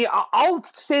 To me, I'll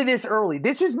say this early.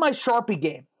 This is my Sharpie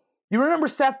game. You remember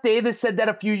Seth Davis said that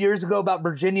a few years ago about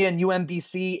Virginia and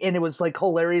UMBC, and it was like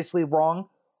hilariously wrong?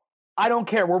 I don't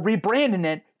care. We're rebranding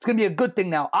it. It's going to be a good thing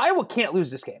now. Iowa can't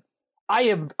lose this game.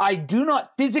 I do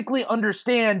not physically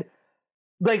understand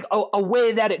like a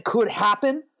way that it could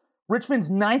happen. Richmond's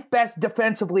 9th best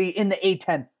defensively in the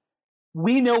A-10.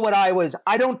 We know what Iowa is.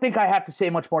 I don't think I have to say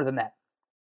much more than that.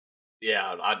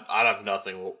 Yeah, I'd have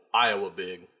nothing. Iowa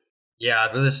big. Yeah,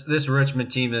 but this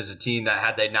Richmond team is a team that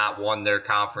had they not won their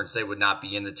conference, they would not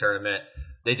be in the tournament.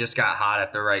 They just got hot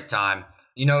at the right time.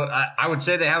 You know, I would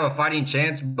say they have a fighting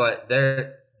chance, but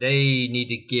they need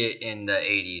to get in the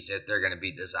 80s if they're going to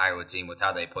beat this Iowa team with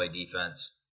how they play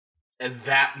defense. And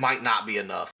that might not be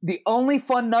enough. The only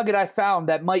fun nugget I found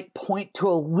that might point to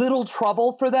a little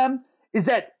trouble for them is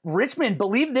that Richmond,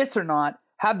 believe this or not,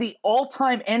 have the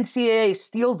all-time NCAA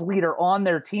steals leader on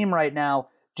their team right now,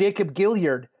 Jacob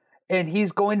Gilyard. And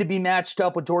he's going to be matched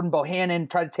up with Jordan Bohannon,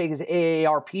 try to take his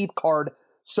AARP card.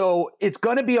 So it's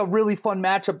going to be a really fun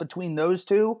matchup between those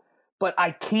two. But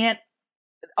I can't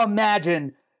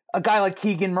imagine a guy like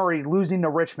Keegan Murray losing to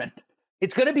Richmond.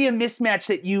 It's going to be a mismatch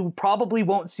that you probably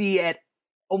won't see at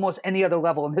almost any other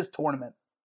level in this tournament.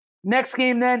 Next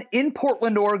game then in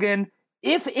Portland, Oregon.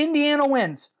 If Indiana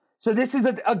wins, so this is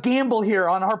a gamble here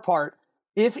on our part.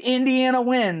 If Indiana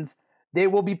wins, they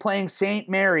will be playing St.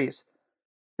 Mary's.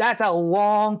 That's a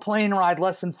long plane ride,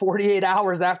 less than 48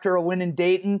 hours after a win in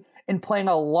Dayton and playing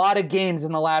a lot of games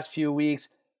in the last few weeks.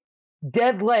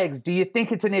 Dead legs, do you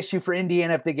think it's an issue for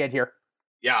Indiana if they get here?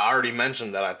 Yeah, I already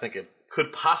mentioned that I think it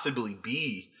could possibly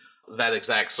be that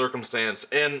exact circumstance.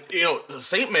 And,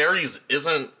 St. Mary's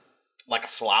isn't like a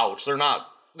slouch. They're not,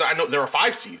 I know they're a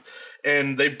 5 seed,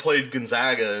 and they played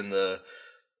Gonzaga in the,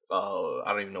 I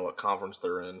don't even know what conference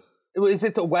they're in. Is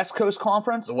it the West Coast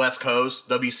Conference? The West Coast,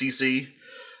 WCC.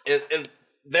 And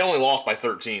they only lost by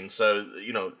 13. So,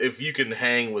 if you can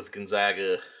hang with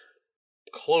Gonzaga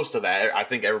close to that, I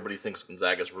think everybody thinks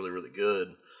Gonzaga is really, really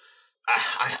good.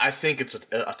 I think it's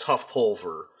a tough pull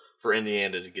for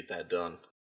Indiana to get that done.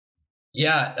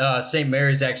 Yeah, St.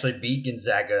 Mary's actually beat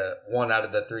Gonzaga 1 out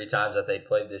of the 3 times that they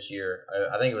played this year.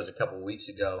 I think it was a couple of weeks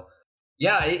ago.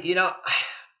 Yeah,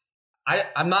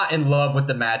 I'm not in love with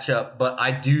the matchup, but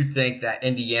I do think that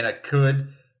Indiana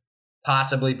could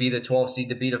possibly be the 12 seed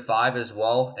to beat a 5 as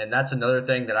well. And that's another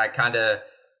thing that I kind of,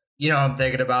 I'm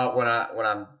thinking about when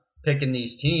I'm picking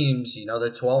these teams,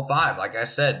 the 12-5. Like I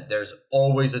said, there's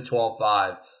always a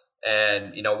 12-5.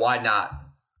 And, why not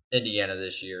Indiana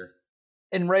this year?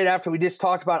 And right after we just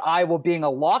talked about Iowa being a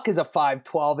lock as a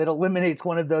 5-12, it eliminates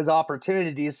one of those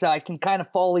opportunities. So I can kind of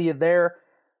follow you there.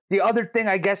 The other thing,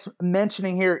 I guess,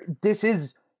 mentioning here, this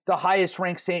is the highest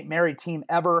ranked St. Mary team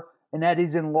ever. And that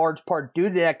is in large part due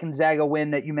to that Gonzaga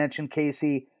win that you mentioned,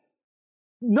 Casey.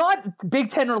 Not Big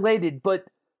Ten related, but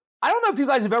I don't know if you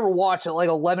guys have ever watched at like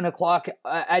 11 o'clock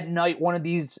at night one of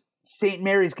these St.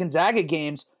 Mary's Gonzaga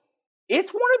games.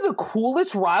 It's one of the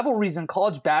coolest rivalries in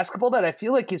college basketball that I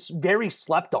feel like is very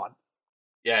slept on.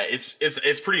 Yeah,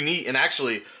 it's pretty neat. And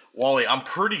actually, Wally, I'm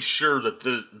pretty sure that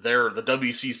the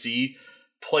WCC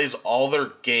plays all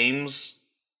their games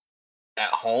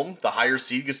at home. The higher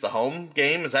seed gets the home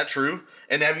game. Is that true?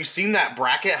 And have you seen that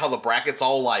bracket? How the bracket's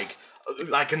all like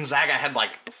Gonzaga had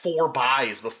like 4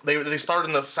 buys. They started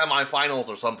in the semifinals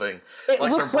or something. It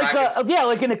like looks like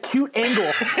like an acute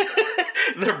angle.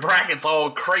 Their bracket's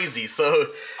all crazy. So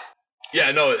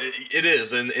yeah, no, it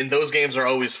is. And those games are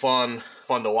always fun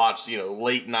to watch.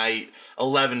 Late night,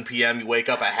 11 p.m. You wake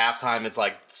up at halftime. It's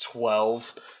like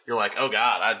 12. You're like, oh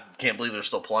God, I can't believe they're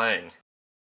still playing.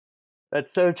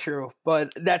 That's so true.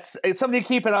 But it's something to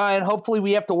keep an eye on. Hopefully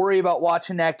we have to worry about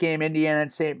watching that game, Indiana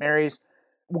and St. Mary's.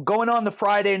 We're going on the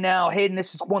Friday now. Hayden,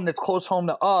 this is one that's close home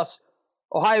to us.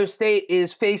 Ohio State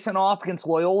is facing off against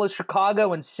Loyola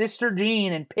Chicago and Sister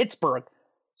Jean in Pittsburgh.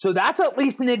 So that's at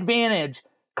least an advantage.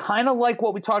 Kind of like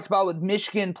what we talked about with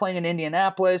Michigan playing in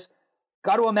Indianapolis.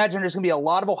 Got to imagine there's going to be a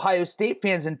lot of Ohio State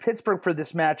fans in Pittsburgh for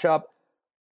this matchup.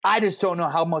 I just don't know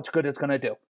how much good it's going to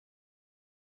do.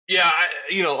 Yeah,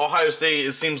 Ohio State,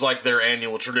 it seems like their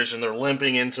annual tradition. They're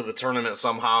limping into the tournament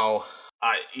somehow.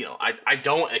 I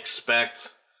don't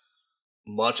expect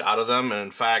much out of them. And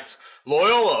in fact,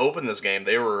 Loyola opened this game.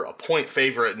 They were a point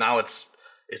favorite. Now it's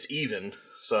even.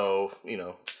 So,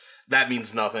 that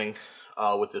means nothing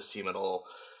with this team at all.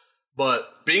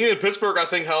 But being in Pittsburgh, I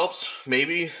think, helps.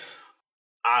 Maybe.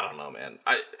 I don't know, man.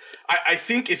 I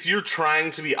think if you're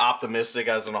trying to be optimistic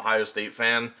as an Ohio State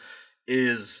fan,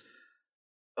 is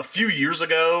a few years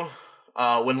ago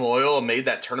when Loyola made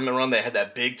that tournament run, they had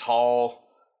that big, tall,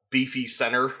 beefy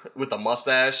center with a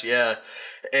mustache. Yeah.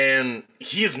 And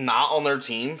he is not on their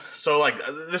team. So,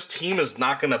 this team is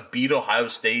not going to beat Ohio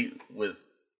State with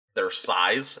their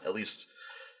size. At least,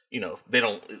 they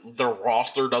don't, their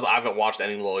roster does. I haven't watched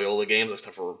any Loyola games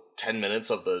except for 10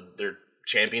 minutes of their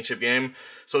championship game.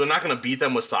 So they're not going to beat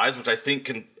them with size, which I think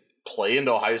can play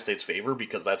into Ohio State's favor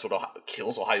because that's what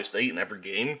kills Ohio State in every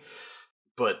game.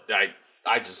 But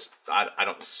I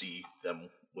don't see them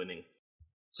winning.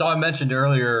 So I mentioned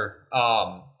earlier,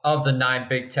 of the 9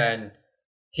 Big Ten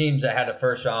teams that had a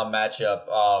first round matchup,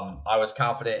 I was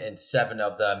confident in 7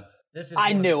 of them.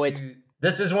 I knew it.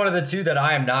 This is one of the 2 that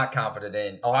I am not confident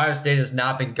in. Ohio State has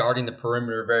not been guarding the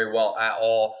perimeter very well at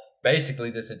all, basically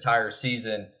this entire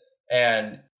season.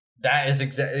 And that is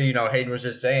exactly, Hayden was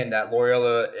just saying that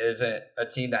Loyola isn't a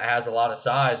team that has a lot of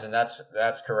size, and that's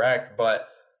correct. But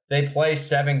they play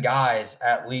 7 guys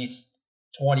at least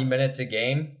 20 minutes a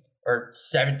game, or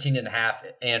 17 and a half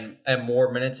and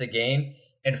more minutes a game.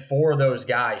 And 4 of those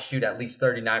guys shoot at least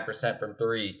 39% from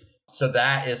 3. So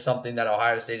that is something that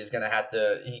Ohio State is going to have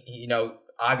to,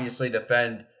 obviously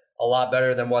defend a lot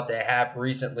better than what they have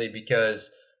recently because,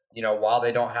 while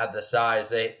they don't have the size,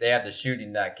 they have the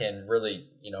shooting that can really,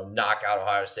 knock out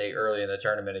Ohio State early in the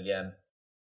tournament again.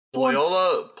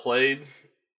 Loyola played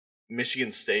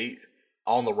Michigan State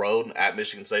on the road at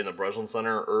Michigan State in the Breslin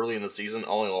Center early in the season,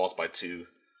 only lost by 2.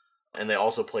 And they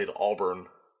also played Auburn,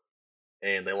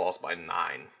 and they lost by 9.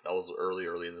 That was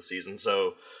early in the season.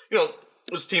 So,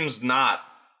 this team's not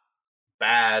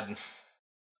bad.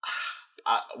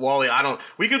 Wally,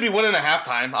 we could be winning at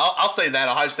halftime. I'll say that.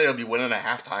 Ohio State will be winning at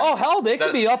halftime. Oh, hell, they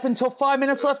could be up until 5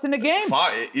 minutes left in the game.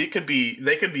 They could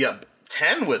be up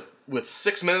 10 with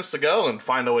 6 minutes to go and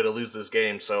find a way to lose this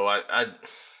game. So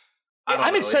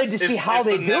I'm excited to see how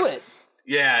they do it.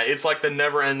 Yeah, it's like the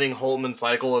never-ending Holtmann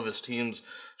cycle of his teams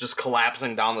just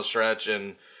collapsing down the stretch,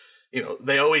 and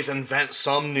they always invent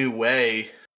some new way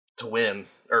to win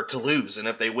or to lose, and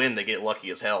if they win, they get lucky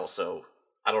as hell. So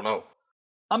I don't know.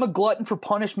 I'm a glutton for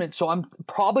punishment, so I'm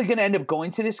probably going to end up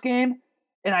going to this game.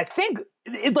 And I think,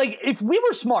 if we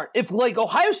were smart, if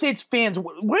Ohio State's fans,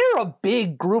 we're a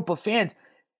big group of fans.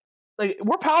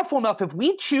 We're powerful enough. If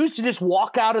we choose to just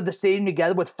walk out of the stadium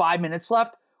together with 5 minutes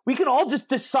left, we can all just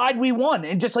decide we won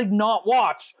and just not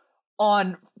watch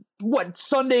on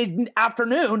Sunday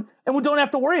afternoon, and we don't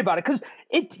have to worry about it. Because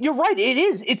you're right,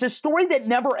 it's a story that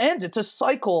never ends. It's a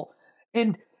cycle,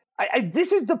 and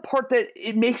this is the part that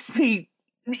it makes me,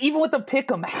 even with the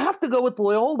pick'em, have to go with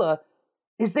Loyola.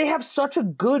 Is they have such a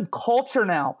good culture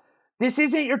now. This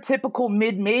isn't your typical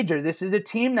mid-major. This is a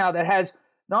team now that has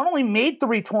not only made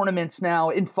 3 tournaments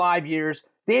now in 5 years,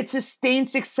 they had sustained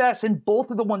success in both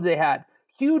of the ones they had.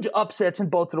 Huge upsets in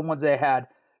both of the ones they had.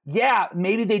 Yeah,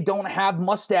 maybe they don't have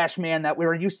Mustache Man that we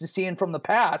were used to seeing from the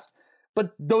past,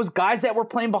 but those guys that were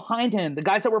playing behind him, the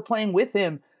guys that were playing with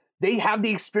him, they have the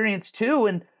experience too.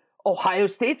 And Ohio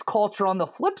State's culture on the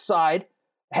flip side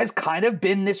has kind of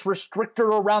been this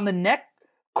restrictor around the neck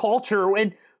culture.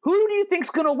 And who do you think's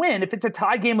going to win if it's a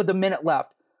tie game with a minute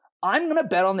left? I'm going to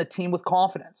bet on the team with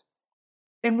confidence.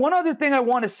 And one other thing I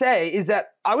want to say is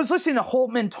that I was listening to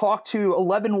Holtmann talk to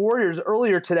 11 Warriors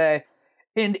earlier today,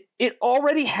 and it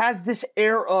already has this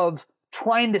air of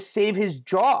trying to save his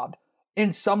job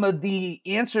in some of the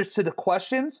answers to the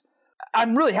questions.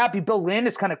 I'm really happy Bill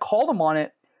Landis kind of called him on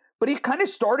it, but he kind of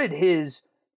started his,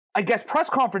 press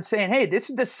conference saying, hey, this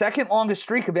is the second longest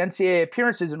streak of NCAA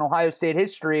appearances in Ohio State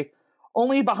history,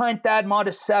 only behind Thad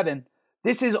Matta's 7.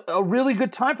 This is a really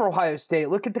good time for Ohio State.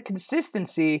 Look at the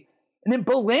consistency. And then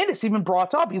Bill Landis even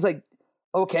brought up, he's like,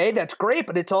 okay, that's great,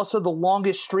 but it's also the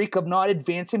longest streak of not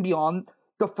advancing beyond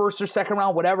the first or second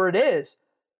round, whatever it is.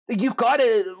 You've got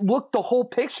to look the whole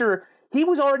picture. He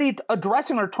was already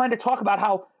addressing or trying to talk about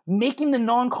how making the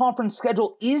non-conference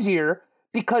schedule easier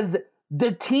because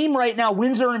the team right now,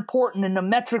 wins are important and the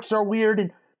metrics are weird.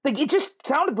 And it just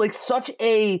sounded like such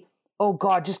a, oh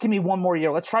God, just give me one more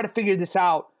year. Let's try to figure this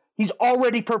out. He's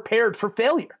already prepared for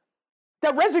failure.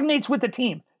 That resonates with the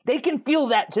team. They can feel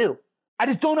that too. I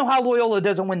just don't know how Loyola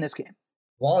doesn't win this game.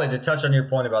 Wally, to touch on your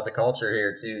point about the culture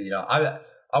here too,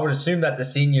 I would assume that the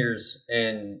seniors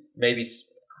and maybe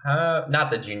not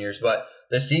the juniors, but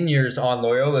the seniors on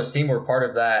Loyola's team were part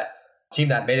of that team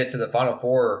that made it to the Final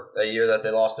Four that year that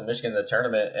they lost to Michigan in the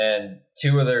tournament, and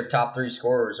 2 of their top 3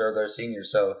 scorers are their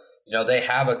seniors. So, they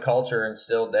have a culture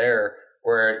instilled there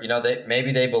where,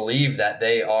 they believe that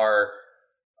they are,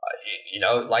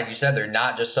 like you said, they're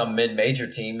not just some mid-major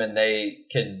team and they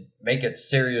can make a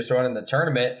serious run in the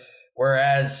tournament.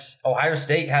 Whereas Ohio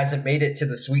State hasn't made it to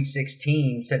the Sweet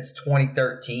 16 since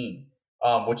 2013,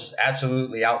 which is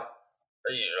absolutely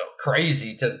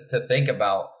crazy to think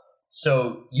about.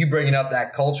 So you bringing up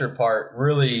that culture part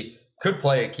really could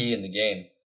play a key in the game.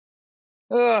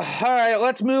 All right,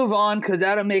 let's move on because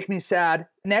that'll make me sad.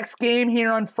 Next game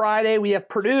here on Friday, we have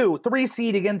Purdue, 3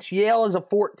 seed against Yale as a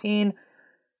 14.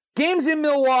 Game's in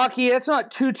Milwaukee. That's not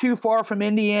too far from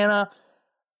Indiana.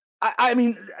 I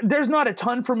mean, there's not a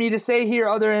ton for me to say here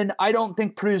other than I don't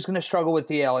think Purdue's going to struggle with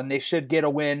Yale, and they should get a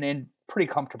win and pretty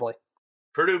comfortably.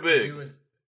 Purdue big.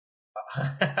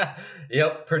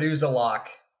 Yep, Purdue's a lock.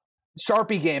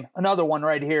 Sharpie game, another one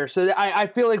right here. So I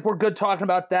feel like we're good talking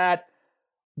about that.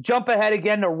 Jump ahead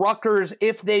again to Rutgers.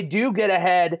 If they do get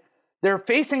ahead, they're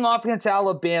facing off against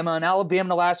Alabama, and Alabama in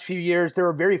the last few years, they're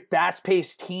a very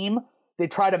fast-paced team. They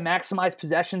try to maximize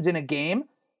possessions in a game.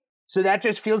 So that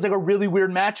just feels like a really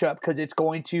weird matchup because it's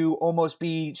going to almost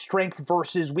be strength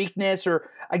versus weakness, or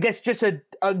I guess just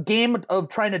a game of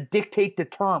trying to dictate the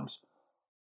terms.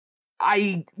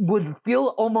 I would feel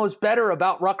almost better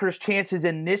about Rutgers' chances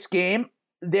in this game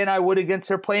than I would against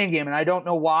their playing game. And I don't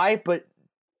know why, but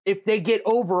if they get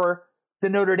over the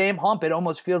Notre Dame hump, it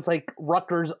almost feels like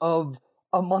Rutgers of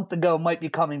a month ago might be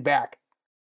coming back.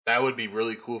 That would be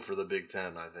really cool for the Big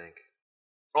Ten, I think.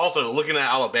 Also, looking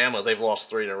at Alabama, they've lost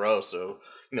 3 in a row, so,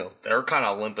 they're kind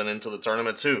of limping into the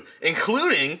tournament too,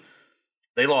 including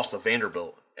they lost to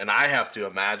Vanderbilt. And I have to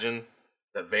imagine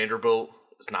that Vanderbilt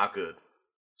is not good.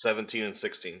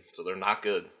 17-16, so they're not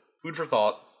good. Food for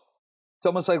thought. It's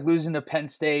almost like losing to Penn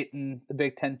State in the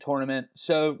Big Ten tournament.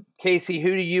 So, Casey,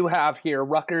 who do you have here,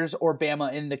 Rutgers or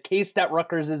Bama, in the case that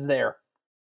Rutgers is there?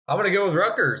 I'm going to go with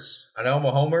Rutgers. I know I'm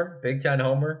a homer, Big Ten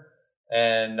homer.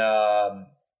 And,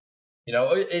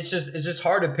 it's just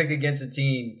hard to pick against a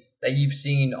team that you've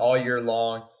seen all year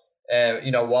long. And,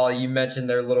 while you mentioned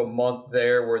their little month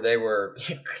there where they were,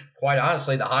 quite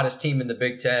honestly, the hottest team in the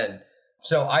Big Ten.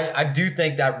 So I do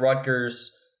think that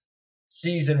Rutgers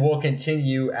season will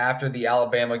continue after the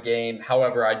Alabama game.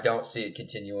 However, I don't see it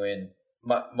continuing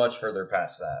much further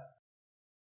past that.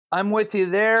 I'm with you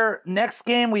there. Next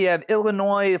game, we have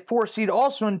Illinois, 4 seed,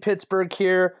 also in Pittsburgh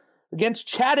here, against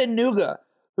Chattanooga,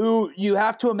 who you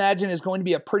have to imagine is going to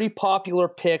be a pretty popular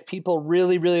pick. People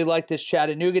really, really like this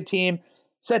Chattanooga team.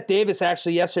 Seth Davis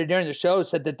actually yesterday during the show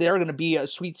said that they're going to be a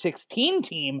Sweet 16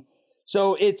 team.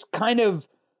 So it's kind of,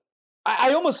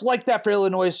 I almost like that for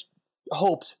Illinois'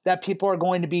 hopes that people are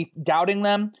going to be doubting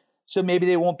them. So maybe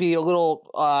they won't be a little,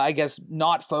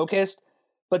 not focused.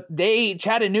 But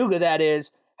Chattanooga, that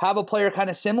is, have a player kind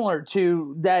of similar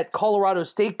to that Colorado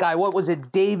State guy. What was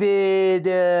it? David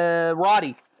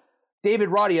Roddy. David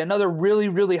Roddy, another really,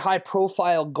 really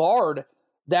high-profile guard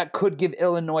that could give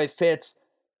Illinois fits.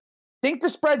 I think the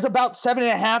spread's about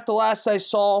 7.5 the last I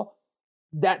saw.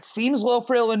 That seems low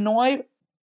for Illinois.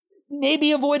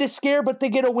 Maybe avoid a scare, but they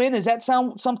get a win. Does that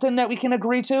sound something that we can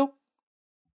agree to?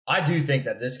 I do think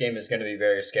that this game is going to be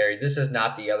very scary. This is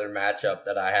not the other matchup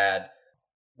that I had,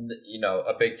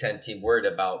 a Big Ten team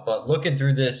worried about. But looking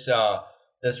through this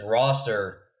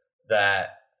roster that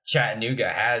Chattanooga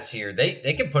has here,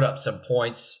 they can put up some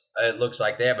points. It looks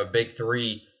like they have a big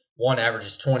three. One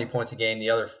averages 20 points a game,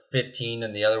 the other 15,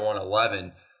 and the other one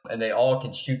 11. And they all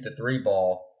can shoot the three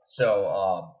ball.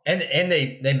 So, and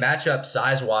they match up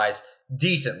size-wise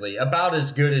decently, about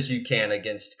as good as you can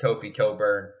against Kofi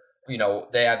Cockburn.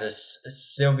 They have this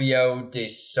Silvio De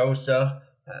Sousa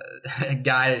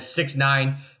guy is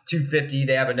 6'9", 250.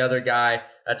 They have another guy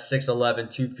that's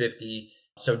 6'11", 250.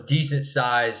 So decent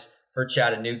size for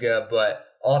Chattanooga, but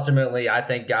ultimately I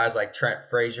think guys like Trent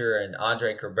Frazier and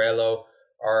Andre Curbelo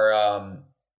are,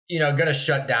 going to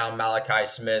shut down Malachi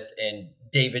Smith and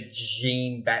David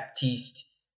Jean-Baptiste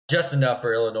just enough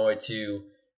for Illinois to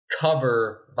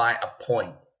cover by a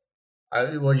point.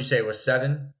 What did you say? It was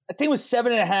 7? I think it was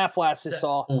 7.5 last I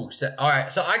saw. All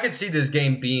right. So I could see this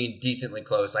game being decently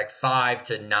close, like 5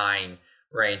 to 9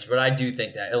 range, but I do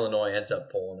think that Illinois ends up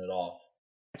pulling it off.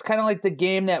 It's kind of like the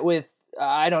game that with,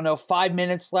 5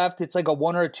 minutes left, it's like a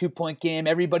 1 or a 2 point game.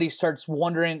 Everybody starts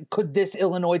wondering, could this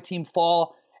Illinois team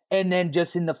fall? And then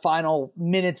just in the final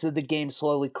minutes of the game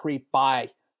slowly creep by.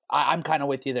 I'm kind of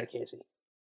with you there, Casey.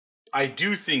 I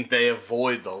do think they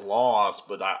avoid the loss,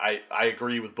 but I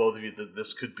agree with both of you that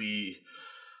this could be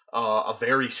a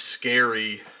very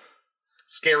scary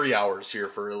hours here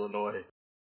for Illinois.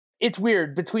 It's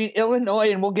weird. Between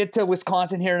Illinois and we'll get to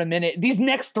Wisconsin here in a minute, these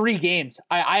next 3 games,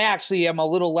 I actually am a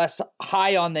little less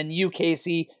high on than you,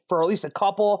 Casey, for at least a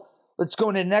couple. Let's go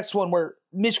into the next one where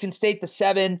Michigan State, the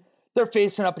 7, they're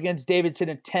facing up against Davidson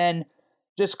at 10.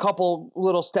 Just a couple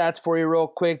little stats for you real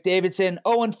quick. Davidson,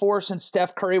 0-4 since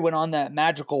Steph Curry went on that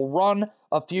magical run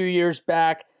a few years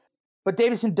back. But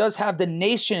Davidson does have the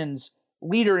nation's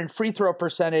leader in free throw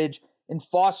percentage in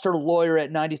Foster Loyer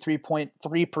at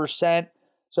 93.3%.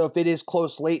 So if it is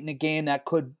close late in the game, that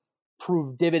could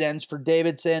prove dividends for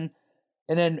Davidson.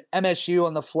 And then MSU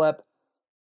on the flip,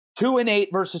 2-8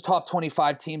 versus top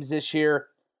 25 teams this year.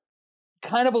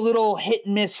 Kind of a little hit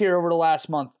and miss here over the last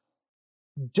month.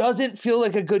 Doesn't feel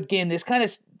like a good game. This kind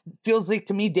of feels like,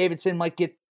 to me, Davidson might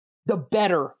get the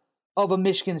better of a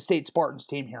Michigan State Spartans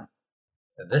team here.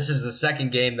 This is the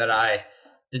second game that I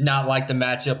did not like the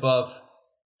matchup of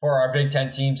for our Big Ten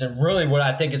teams. And really what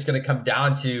I think it's going to come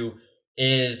down to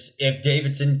is if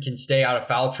Davidson can stay out of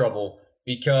foul trouble,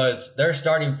 because their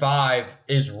starting 5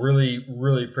 is really,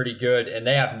 really pretty good, and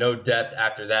they have no depth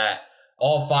after that.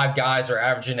 All 5 guys are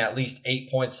averaging at least 8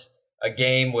 points a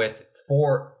game with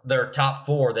their top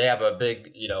 4. They have a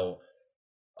big,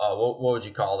 what would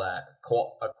you call that?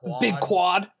 A quad? Big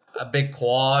quad. A big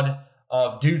quad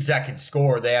of dudes that can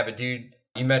score. They have a dude,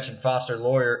 you mentioned Foster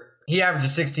Loyer. He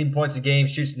averages 16 points a game,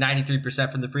 shoots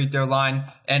 93% from the free throw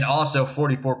line, and also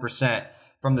 44%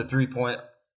 from the 3-point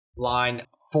line.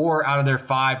 4 out of their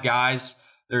 5 guys,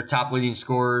 their top leading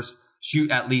scorers,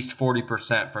 shoot at least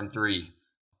 40% from 3.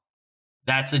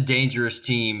 That's a dangerous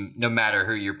team no matter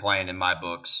who you're playing in my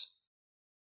books.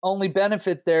 Only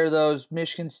benefit there, though, is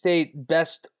Michigan State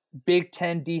best Big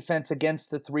Ten defense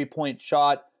against the 3-point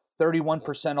shot,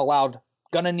 31% allowed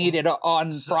Gonna need it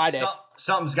on Friday.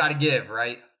 Something's got to give,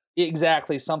 right?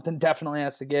 Exactly. Something definitely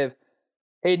has to give.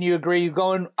 Hayden, you agree? You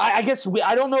going? I guess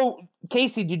I don't know.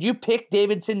 Casey, did you pick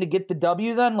Davidson to get the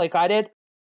W then, like I did?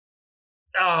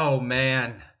 Oh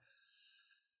man.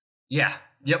 Yeah.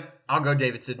 Yep. I'll go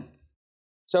Davidson.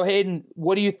 So Hayden,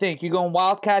 what do you think? You going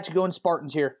Wildcats? You going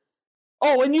Spartans here?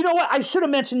 Oh, and you know what? I should have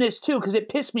mentioned this too because it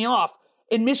pissed me off.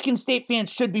 And Michigan State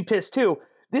fans should be pissed too.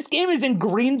 This game is in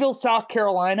Greenville, South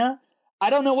Carolina. I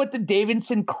don't know what the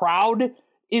Davidson crowd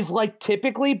is like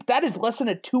typically, but that is less than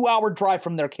a 2-hour drive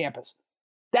from their campus.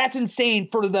 That's insane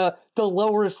for the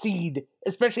lower seed,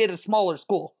 especially at a smaller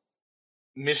school.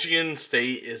 Michigan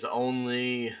State is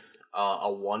only a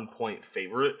 1-point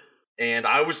favorite. And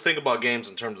I always think about games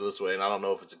in terms of this way, and I don't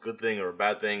know if it's a good thing or a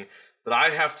bad thing, but I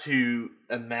have to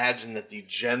imagine that the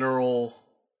general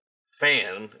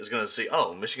fan is going to say,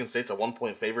 oh, Michigan State's a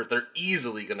 1-point favorite. They're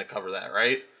easily going to cover that,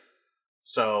 right?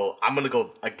 So I'm going to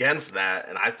go against that,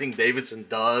 and I think Davidson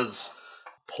does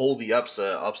pull the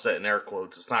upset in air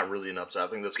quotes. It's not really an upset. I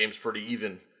think this game's pretty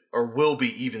even, or will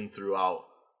be even throughout.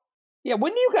 Yeah,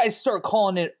 when do you guys start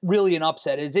calling it really an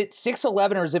upset? Is it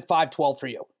 6-11 or is it 5-12 for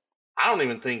you? I don't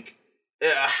even think...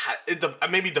 it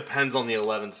maybe depends on the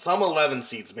 11. Some 11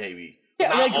 seeds, maybe.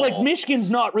 Yeah, like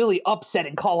Michigan's not really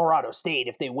upsetting Colorado State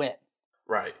if they win.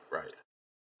 Right.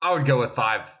 I would go with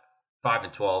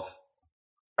 5-12.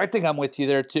 I think I'm with you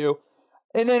there too.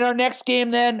 And then our next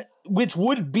game then, which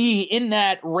would be in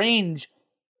that range,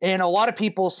 and a lot of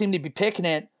people seem to be picking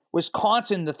it,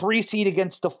 Wisconsin, the 3 seed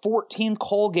against the 14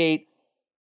 Colgate.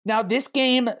 Now this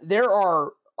game, there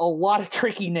are a lot of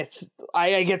trickiness,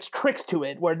 I guess tricks to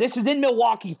it, where this is in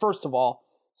Milwaukee, first of all.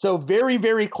 So very,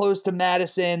 very close to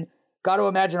Madison. Got to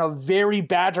imagine a very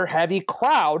Badger-heavy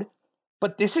crowd.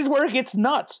 But this is where it gets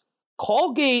nuts.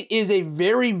 Colgate is a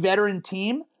very veteran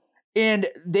team, and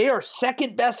they are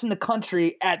second best in the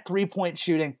country at three-point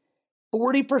shooting.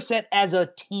 40% as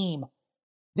a team.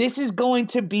 This is going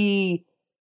to be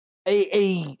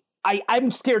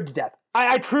I'm scared to death.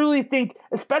 I truly think,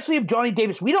 especially if Johnny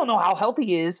Davis, we don't know how healthy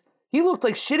he is. He looked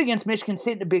like shit against Michigan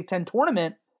State in the Big Ten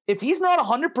tournament. If he's not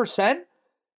 100%,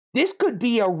 this could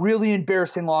be a really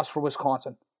embarrassing loss for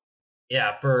Wisconsin.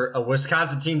 Yeah, for a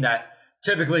Wisconsin team that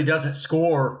typically doesn't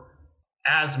score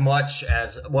as much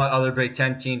as what other Big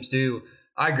Ten teams do.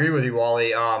 I agree with you,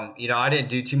 Wally. I didn't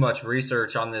do too much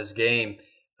research on this game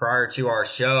prior to our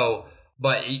show.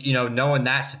 But, knowing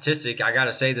that statistic, I got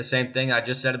to say the same thing I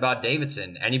just said about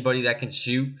Davidson. Anybody that can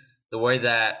shoot the way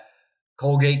that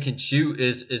Colgate can shoot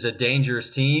is a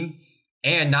dangerous team.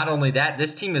 And not only that,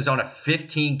 this team is on a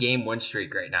 15-game win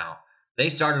streak right now. They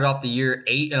started off the year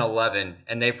 8-11,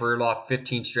 and they've reeled off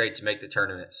 15 straight to make the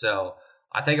tournament. So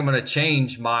I think I'm going to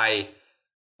change my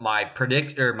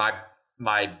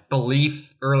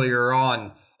belief earlier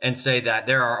on and say that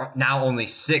there are now only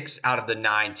 6 out of the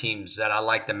 9 teams that I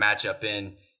like the matchup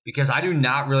in, because I do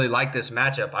not really like this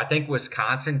matchup. I think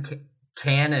Wisconsin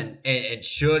can and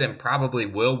should and probably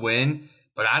will win,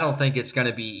 but I don't think it's going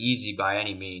to be easy by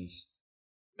any means.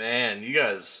 Man, you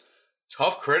guys,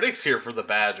 tough critics here for the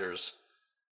Badgers.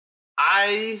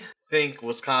 I think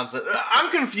Wisconsin... I'm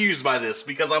confused by this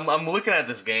because I'm looking at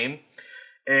this game,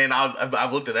 and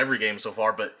I've looked at every game so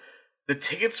far, but the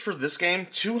tickets for this game,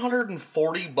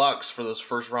 $240 for this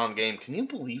first round game. Can you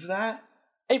believe that?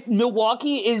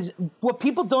 Milwaukee is what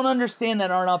people don't understand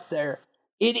that aren't up there.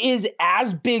 It is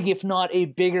as big, if not a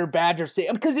bigger Badger state,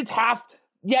 because it's half.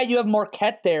 Yeah, you have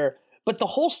Marquette there, but the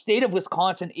whole state of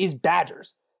Wisconsin is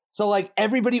Badgers. So like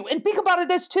everybody, and think about it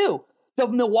this too. The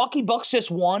Milwaukee Bucks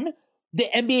just won the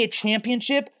NBA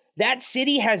championship. That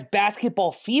city has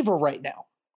basketball fever right now.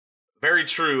 Very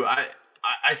true.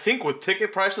 I think with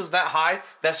ticket prices that high,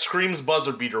 that screams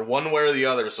buzzer beater one way or the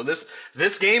other. So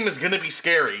this game is going to be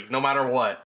scary no matter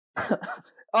what.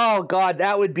 Oh God,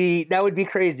 that would be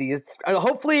crazy. It's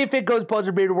hopefully if it goes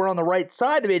buzzer beater, we're on the right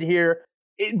side of it here.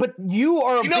 But you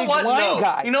are a big line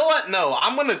guy. You know what? No,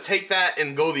 I'm going to take that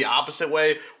and go the opposite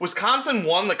way. Wisconsin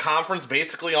won the conference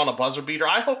basically on a buzzer beater.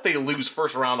 I hope they lose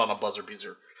first round on a buzzer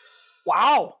beater.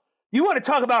 Wow. You want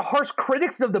to talk about harsh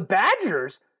critics of the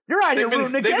Badgers? You're out here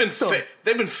rooting against them.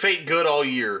 They've been fake good all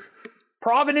year.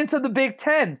 Providence of the Big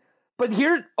Ten. But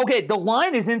here, okay, the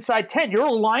line is inside 10. You're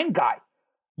a line guy.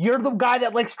 You're the guy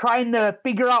that likes trying to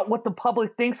figure out what the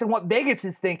public thinks and what Vegas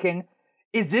is thinking.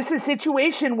 Is this a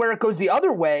situation where it goes the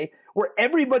other way, where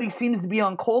everybody seems to be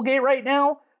on Colgate right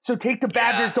now? So take the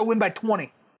Badgers to win by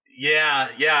 20. Yeah.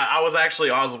 When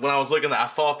I was looking at that, I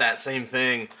thought that same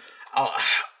thing.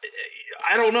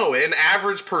 I don't know. An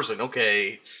average person,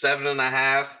 okay,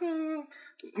 7.5.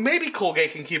 Maybe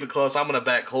Colgate can keep it close. I'm going to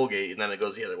bet Colgate, and then it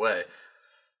goes the other way.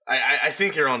 I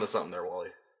think you're onto something there, Wally.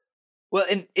 Well,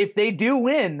 and if they do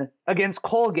win against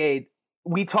Colgate,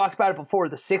 we talked about it before,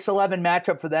 the 6-11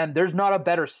 matchup for them, there's not a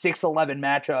better 6-11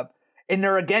 matchup. And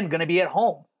they're, again, going to be at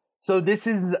home. So this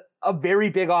is a very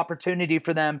big opportunity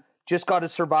for them. Just got to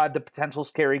survive the potential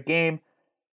scary game.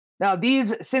 Now,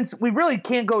 since we really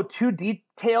can't go too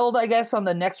detailed, I guess, on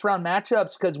the next round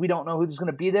matchups because we don't know who's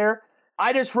going to be there,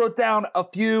 I just wrote down a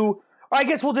few, or I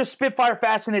guess we'll just spitfire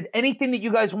fast, and anything that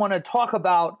you guys want to talk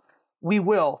about, we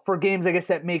will, for games, I guess,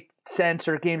 that make sense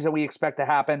or games that we expect to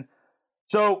happen.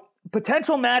 So,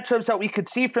 potential matchups that we could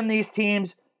see from these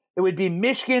teams, it would be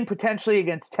Michigan potentially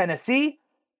against Tennessee,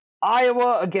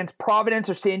 Iowa against Providence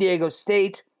or San Diego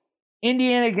State,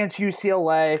 Indiana against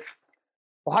UCLA,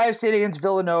 Ohio State against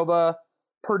Villanova,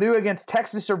 Purdue against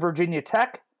Texas or Virginia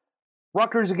Tech,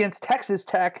 Rutgers against Texas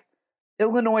Tech,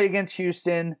 Illinois against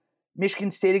Houston, Michigan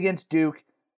State against Duke,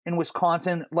 and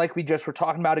Wisconsin, like we just were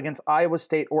talking about, against Iowa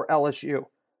State or LSU.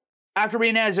 After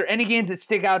reading that, is there any games that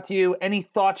stick out to you? Any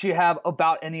thoughts you have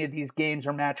about any of these games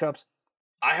or matchups?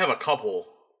 I have a couple.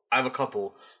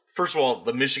 First of all,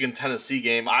 the Michigan-Tennessee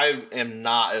game, I am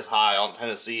not as high on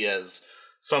Tennessee as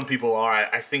some people are.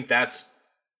 I think that's,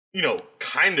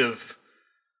 kind of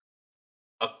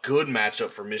a good matchup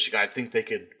for Michigan. I think they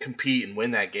could compete and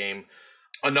win that game.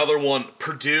 Another one,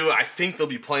 Purdue, I think they'll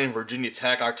be playing Virginia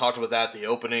Tech. I talked about that at the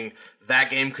opening. That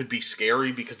game could be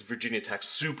scary because Virginia Tech's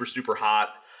super, super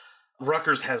hot.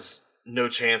 Rutgers has no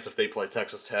chance if they play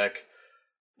Texas Tech.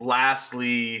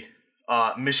 Lastly,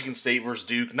 Michigan State versus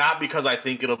Duke. Not because I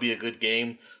think it'll be a good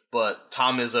game, but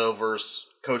Tom Izzo versus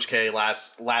Coach K,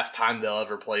 last time they'll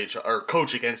ever play or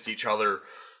coach against each other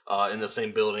in the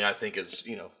same building, I think is,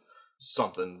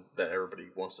 something that everybody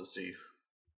wants to see.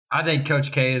 I think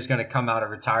Coach K is going to come out of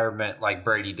retirement like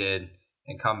Brady did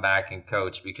and come back and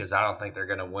coach because I don't think they're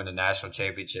going to win a national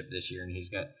championship this year, and he's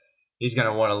going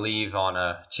to want to leave on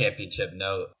a championship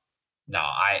note. No,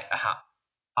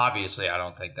 obviously I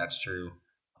don't think that's true.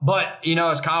 But,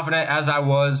 as confident as I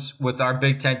was with our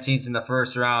Big Ten teams in the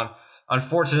first round,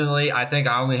 unfortunately, I think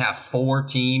I only have 4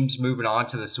 teams moving on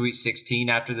to the Sweet 16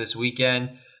 after this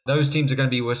weekend. Those teams are going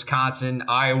to be Wisconsin,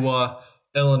 Iowa,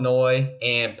 Illinois,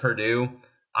 and Purdue.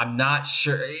 I'm not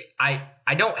sure. I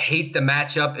don't hate the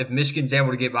matchup. If Michigan's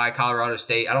able to get by Colorado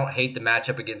State, I don't hate the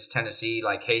matchup against Tennessee.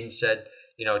 Like Hayden said,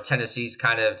 Tennessee's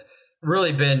kind of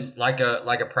really been like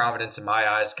a Providence in my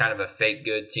eyes, kind of a fake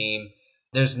good team.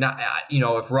 There's not,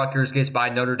 if Rutgers gets by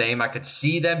Notre Dame, I could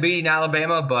see them beating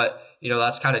Alabama, but,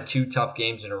 that's kind of 2 tough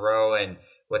games in a row. And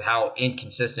with how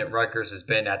inconsistent Rutgers has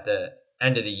been at the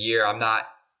end of the year, I'm not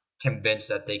convinced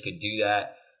that they could do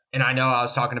that. And I know I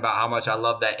was talking about how much I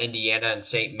love that Indiana and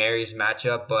St. Mary's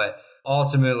matchup, but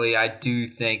ultimately I do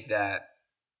think that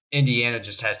Indiana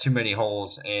just has too many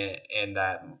holes and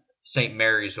that St.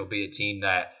 Mary's will be a team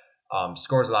that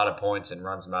scores a lot of points and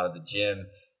runs them out of the gym.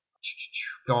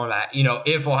 Going at,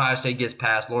 if Ohio State gets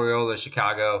past Loyola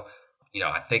Chicago,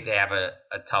 I think they have a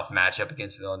tough matchup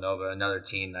against Villanova, another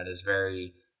team that is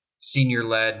very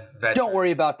senior-led. Don't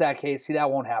worry about that, Casey. That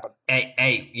won't happen.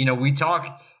 Hey, we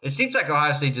talk. It seems like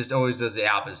Ohio State just always does the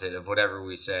opposite of whatever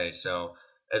we say. So,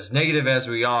 as negative as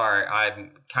we are,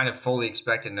 I'm kind of fully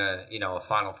expecting a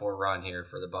Final Four run here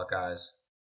for the Buckeyes.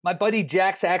 My buddy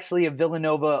Jack's actually a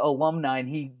Villanova alumni, and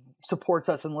he supports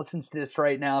us and listens to this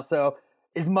right now. So,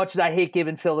 as much as I hate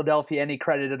giving Philadelphia any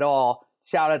credit at all,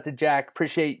 shout out to Jack.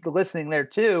 Appreciate you listening there,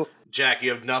 too. Jack, you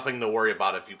have nothing to worry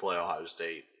about if you play Ohio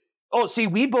State. Oh, see,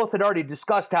 we both had already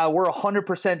discussed how we're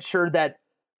 100% sure that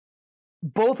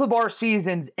both of our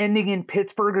seasons ending in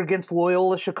Pittsburgh against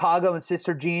Loyola Chicago and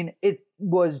Sister Jean,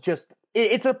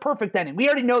 it's a perfect ending. We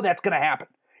already know that's going to happen.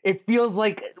 It feels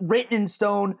like written in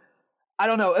stone. I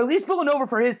don't know. At least Villanova,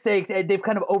 for his sake, they've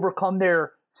kind of overcome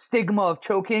their stigma of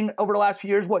choking over the last few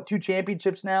years. 2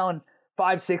 championships now and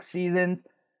 5-6 seasons.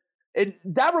 And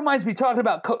that reminds me, talking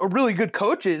about really good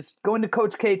coaches, going to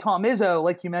Coach K, Tom Izzo,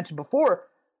 like you mentioned before.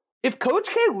 If Coach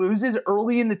K loses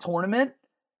early in the tournament,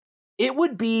 it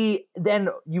would be then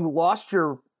you lost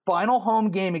your final home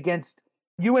game against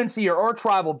UNC, your arch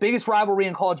rival, biggest rivalry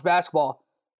in college basketball.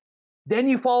 Then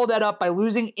you follow that up by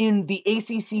losing in the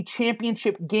ACC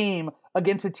championship game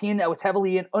against a team that was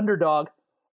heavily an underdog.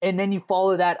 And then you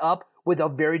follow that up with a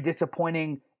very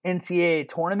disappointing NCAA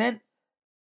tournament.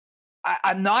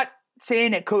 I'm not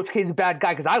saying that Coach K is a bad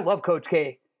guy because I love Coach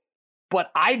K. But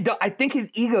I think his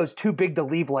ego is too big to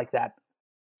leave like that.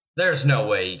 There's no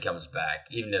way he comes back,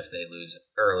 even if they lose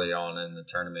early on in the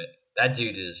tournament. That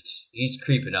dude he's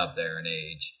creeping up there in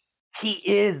age. He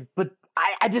is, but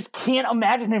I just can't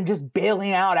imagine him just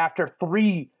bailing out after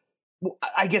 3,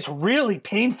 I guess, really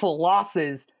painful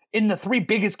losses in the 3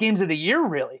 biggest games of the year,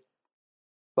 really.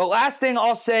 But last thing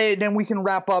I'll say, then we can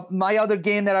wrap up. My other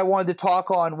game that I wanted to talk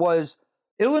on was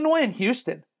Illinois and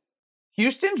Houston.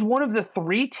 Houston's one of the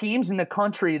 3 teams in the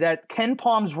country that Ken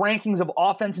Palm's rankings of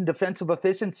offense and defensive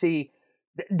efficiency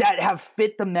that have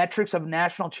fit the metrics of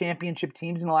national championship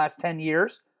teams in the last 10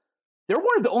 years. They're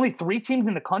one of the only 3 teams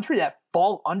in the country that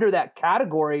fall under that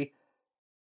category.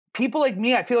 People like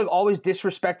me, I feel like always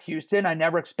disrespect Houston. I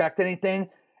never expect anything.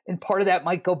 And part of that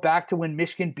might go back to when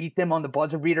Michigan beat them on the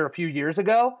buzzer beater a few years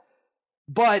ago.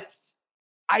 But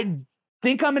I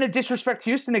think I'm going to disrespect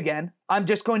Houston again. I'm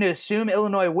just going to assume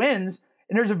Illinois wins.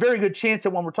 And there's a very good chance that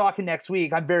when we're talking next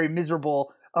week, I'm very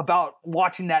miserable about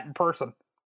watching that in person.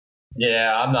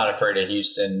 Yeah, I'm not afraid of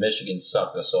Houston. Michigan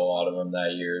sucked the soul out of them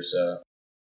that year, so.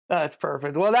 That's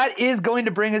perfect. Well, that is going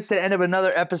to bring us to the end of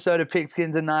another episode of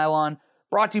Pigskins and Nylon,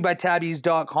 brought to you by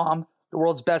Tabby's.com, the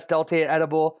world's best Delta 8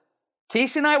 edible.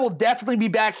 Casey and I will definitely be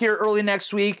back here early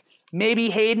next week. Maybe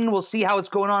Hayden. We'll see how it's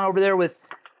going on over there with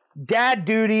dad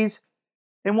duties.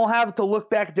 And we'll have to look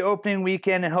back at the opening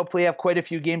weekend and hopefully have quite a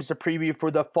few games to preview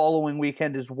for the following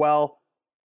weekend as well.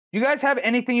 Do you guys have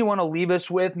anything you want to leave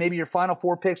us with? Maybe your Final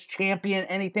Four picks, champion,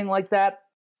 anything like that?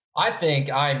 I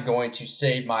think I'm going to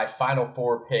save my Final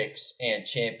Four picks and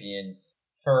champion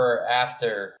for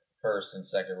after first and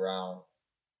second round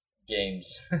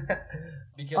games.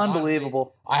 Because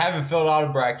unbelievable. Honestly, I haven't filled out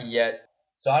a bracket yet,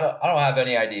 so I don't have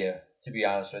any idea, to be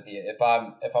honest with you. If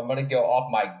I'm going to go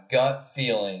off my gut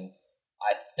feeling,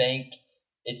 I think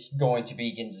it's going to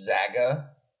be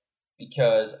Gonzaga,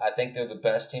 because I think they're the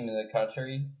best team in the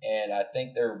country, and I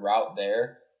think their route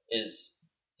there is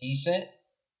decent.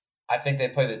 I think they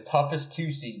play the toughest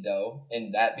 2 seed, though,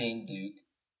 and that being Duke.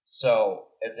 So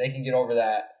if they can get over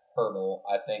that hurdle,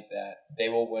 I think that they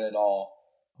will win it all.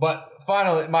 But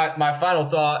finally, my final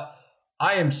thought,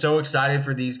 I am so excited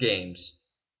for these games.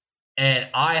 And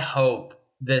I hope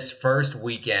this first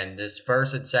weekend, this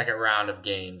first and second round of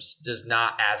games, does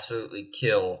not absolutely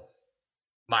kill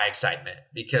my excitement,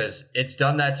 because it's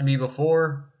done that to me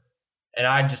before. And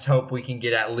I just hope we can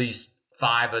get at least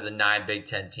 5 of the 9 Big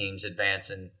Ten teams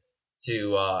advancing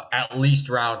to at least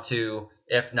round 2,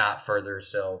 if not further.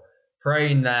 So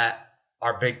praying that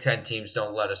our Big Ten teams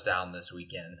don't let us down this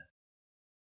weekend.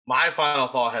 My final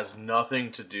thought has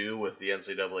nothing to do with the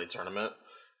NCAA tournament,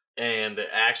 and it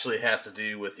actually has to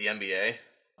do with the NBA,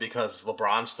 because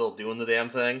LeBron's still doing the damn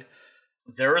thing.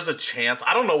 There is a chance,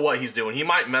 I don't know what he's doing, he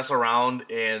might mess around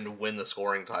and win the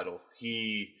scoring title.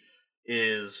 He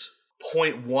is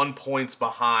 0.1 points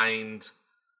behind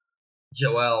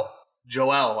Joel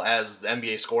as the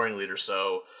NBA scoring leader,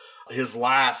 so his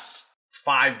last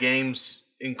 5 games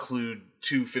include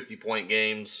 2 50-point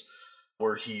games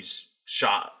where he's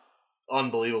shot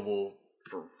unbelievable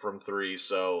from 3,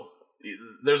 so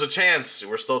there's a chance.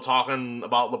 We're still talking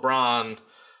about LeBron,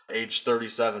 age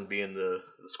 37, being the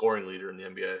scoring leader in the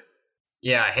NBA.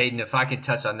 Yeah, Hayden, if I could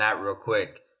touch on that real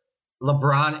quick.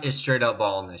 LeBron is straight up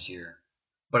balling this year,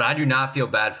 but I do not feel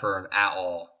bad for him at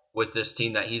all with this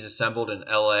team that he's assembled in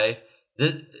LA.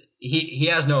 He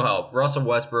has no help. Russell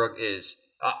Westbrook is,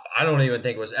 I don't even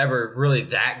think was ever really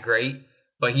that great,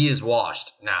 but he is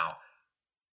washed now.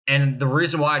 And the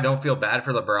reason why I don't feel bad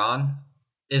for LeBron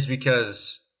is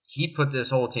because he put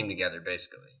this whole team together,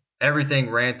 basically. Everything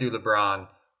ran through LeBron,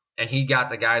 and he got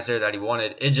the guys there that he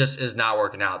wanted. It just is not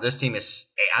working out. This team is,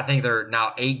 I think they're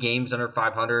now 8 games under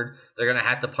 500. They're going to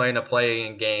have to play in a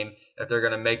play-in game if they're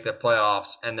going to make the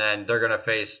playoffs, and then they're going to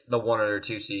face the 1 or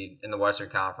 2 seed in the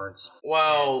Western Conference.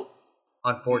 Well,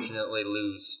 and unfortunately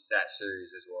lose that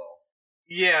series as well.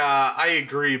 Yeah, I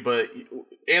agree, but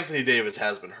Anthony Davis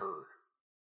has been hurt.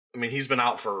 I mean, he's been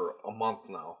out for a month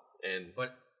now, and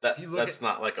that's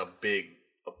not like a big.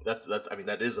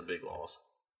 That is a big loss.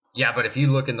 Yeah, but if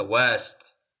you look in the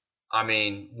West, I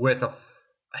mean, with a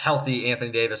healthy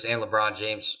Anthony Davis and LeBron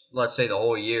James, let's say the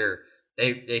whole year,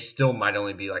 they still might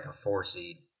only be like a 4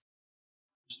 seed.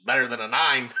 It's better than a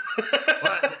 9.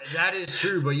 But that is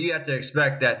true, but you have to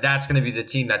expect that that's going to be the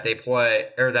team that they play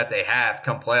or that they have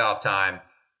come playoff time.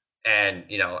 And,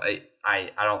 you know, I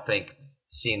don't think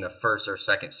seeing the 1st or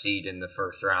 2nd seed in the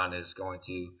first round is going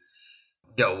to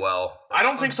go well. I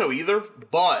don't think so either,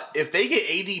 but if they get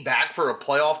AD back for a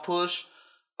playoff push,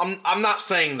 I'm not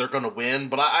saying they're going to win,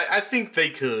 but I think they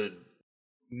could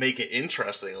make it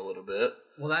interesting a little bit.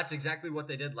 Well, that's exactly what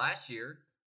they did last year.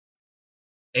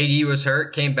 AD was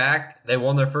hurt, came back, they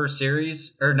won their first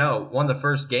series, won the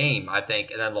first game, I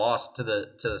think, and then lost to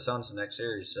the Suns the next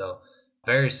series. So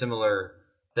very similar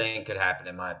thing could happen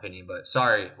in my opinion. But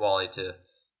sorry, Wally, to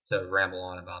ramble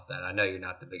on about that. I know you're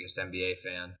not the biggest NBA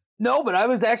fan. No, but I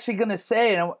was actually going to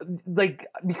say,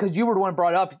 because you were the one who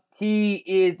brought up,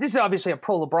 this is obviously a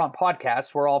pro LeBron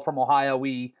podcast. We're all from Ohio.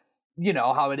 You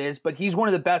know how it is, but he's one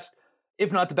of the best,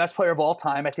 if not the best player of all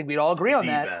time. I think we'd all agree on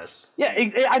that. Best.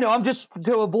 Yeah, I know. I'm just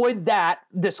to avoid that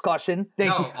discussion.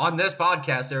 On this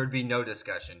podcast, there would be no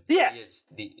discussion. Yeah.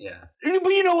 But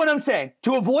you know what I'm saying.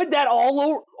 To avoid that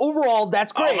overall,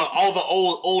 that's great. All the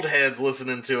old heads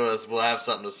listening to us will have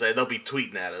something to say. They'll be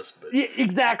tweeting at us. But. Yeah,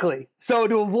 exactly. So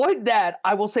to avoid that,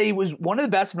 I will say he was one of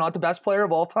the best, if not the best player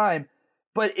of all time.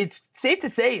 But it's safe to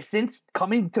say, since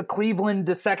coming to Cleveland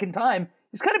the second time,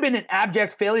 he's kind of been an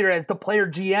abject failure as the player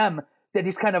GM that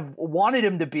he's kind of wanted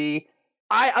him to be.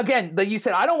 Again, like you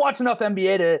said, I don't watch enough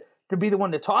NBA to be the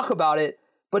one to talk about it,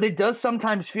 but it does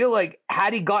sometimes feel like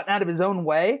had he gotten out of his own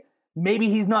way, maybe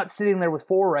he's not sitting there with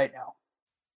 4 right now.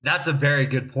 That's a very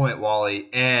good point, Wally.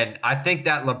 And I think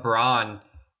that LeBron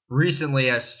recently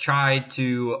has tried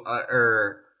to,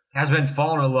 has been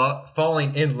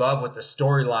falling in love with the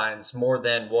storylines more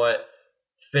than what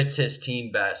fits his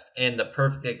team best. And the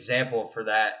perfect example for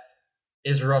that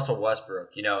is Russell Westbrook.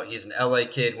 You know, he's an LA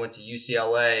kid, went to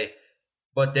UCLA,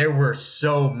 but there were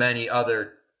so many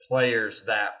other players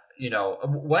that, you know,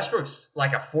 Westbrook's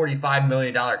like a $45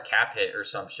 million cap hit or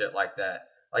some shit like that.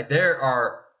 Like, there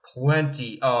are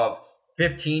plenty of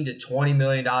 $15 to $20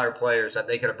 million players that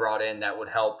they could have brought in that would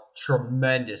help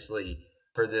tremendously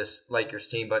for this Lakers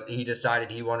team. But he decided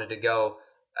he wanted to go,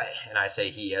 and I say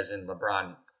he as in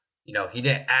LeBron. You know, he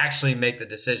didn't actually make the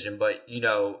decision, but, you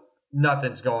know,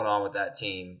 nothing's going on with that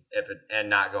team and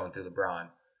not going through LeBron.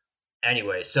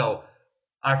 Anyway, so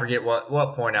I forget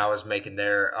what point I was making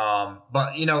there.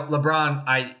 But, you know, LeBron,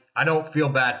 I don't feel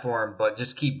bad for him, but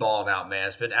just keep balling out, man.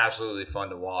 It's been absolutely fun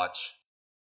to watch.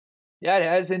 Yeah, it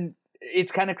has, and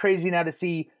it's kind of crazy now to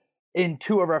see in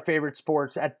 2 of our favorite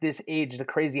sports at this age, the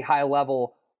crazy high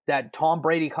level that Tom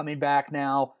Brady coming back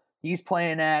now, he's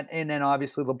playing at, and then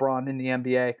obviously LeBron in the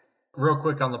NBA. Real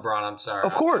quick on LeBron, I'm sorry.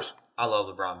 Of course. I love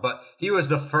LeBron, but he was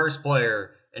the first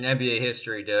player in NBA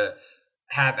history to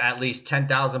have at least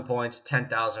 10,000 points,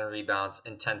 10,000 rebounds,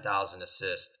 and 10,000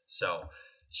 assists. So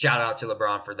shout out to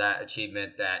LeBron for that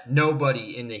achievement that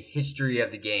nobody in the history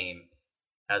of the game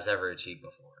has ever achieved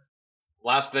before.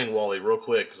 Last thing, Wally, real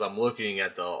quick, because I'm looking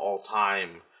at the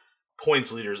all-time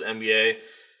points leaders NBA.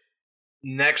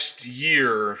 Next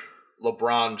year,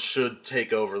 LeBron should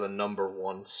take over the number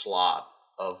 1 slot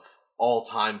of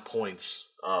all-time points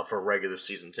for regular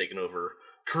season, taking over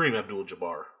Kareem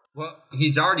Abdul-Jabbar. Well,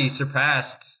 he's already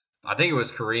surpassed, I think it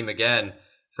was Kareem again,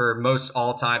 for most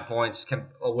all-time points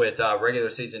with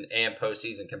regular season and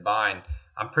postseason combined.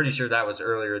 I'm pretty sure that was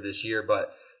earlier this year,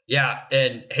 but yeah,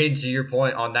 and Hayden, to your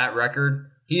point on that record,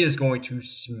 he is going to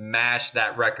smash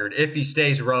that record if he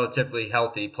stays relatively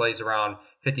healthy, plays around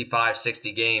 55,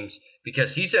 60 games,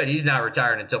 because he said he's not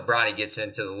retiring until Bronny gets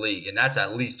into the league, and that's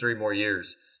at least 3 more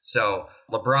years. So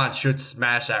LeBron should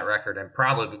smash that record and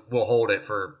probably will hold it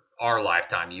for our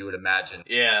lifetime, you would imagine.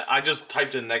 Yeah, I just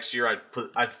typed in next year. I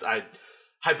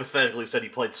hypothetically said he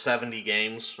played 70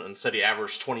 games and said he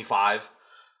averaged 25.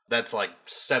 That's like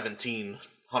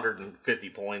 1,750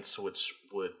 points, which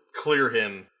would clear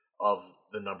him of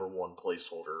the number 1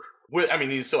 placeholder. I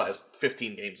mean, he still has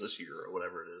 15 games this year or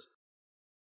whatever it is.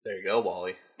 There you go,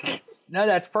 Wally. No,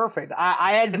 that's perfect.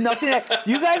 I had nothing.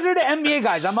 You guys are the NBA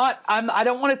guys. I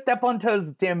don't want to step on toes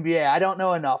with the NBA. I don't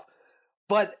know enough,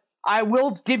 but I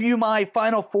will give you my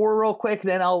final 4 real quick.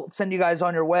 Then I'll send you guys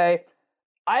on your way.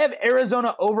 I have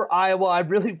Arizona over Iowa. I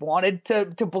really wanted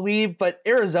to believe, but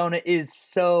Arizona is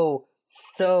so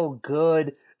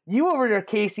good. You over there,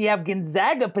 Casey, have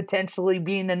Gonzaga potentially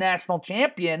being the national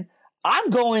champion. I'm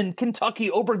going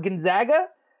Kentucky over Gonzaga,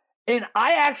 and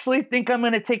I actually think I'm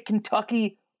going to take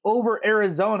Kentucky over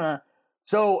Arizona.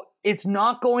 So it's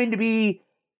not going to be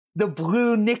the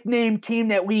blue nickname team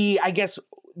that I guess,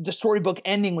 the storybook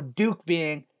ending with Duke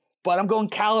being, but I'm going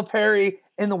Calipari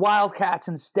and the Wildcats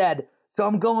instead. So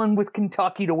I'm going with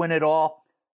Kentucky to win it all.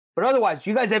 But otherwise,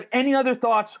 you guys have any other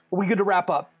thoughts? Or are we good to wrap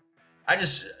up?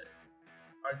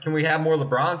 Can we have more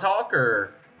LeBron talk,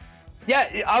 or?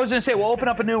 Yeah, I was going to say, we'll open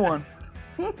up a new one.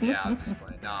 Yeah, I'm just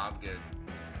playing. No, I'm good.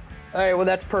 All right, well,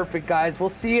 that's perfect, guys. We'll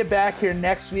see you back here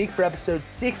next week for episode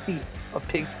 60 of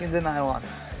Pigskins and Nylon.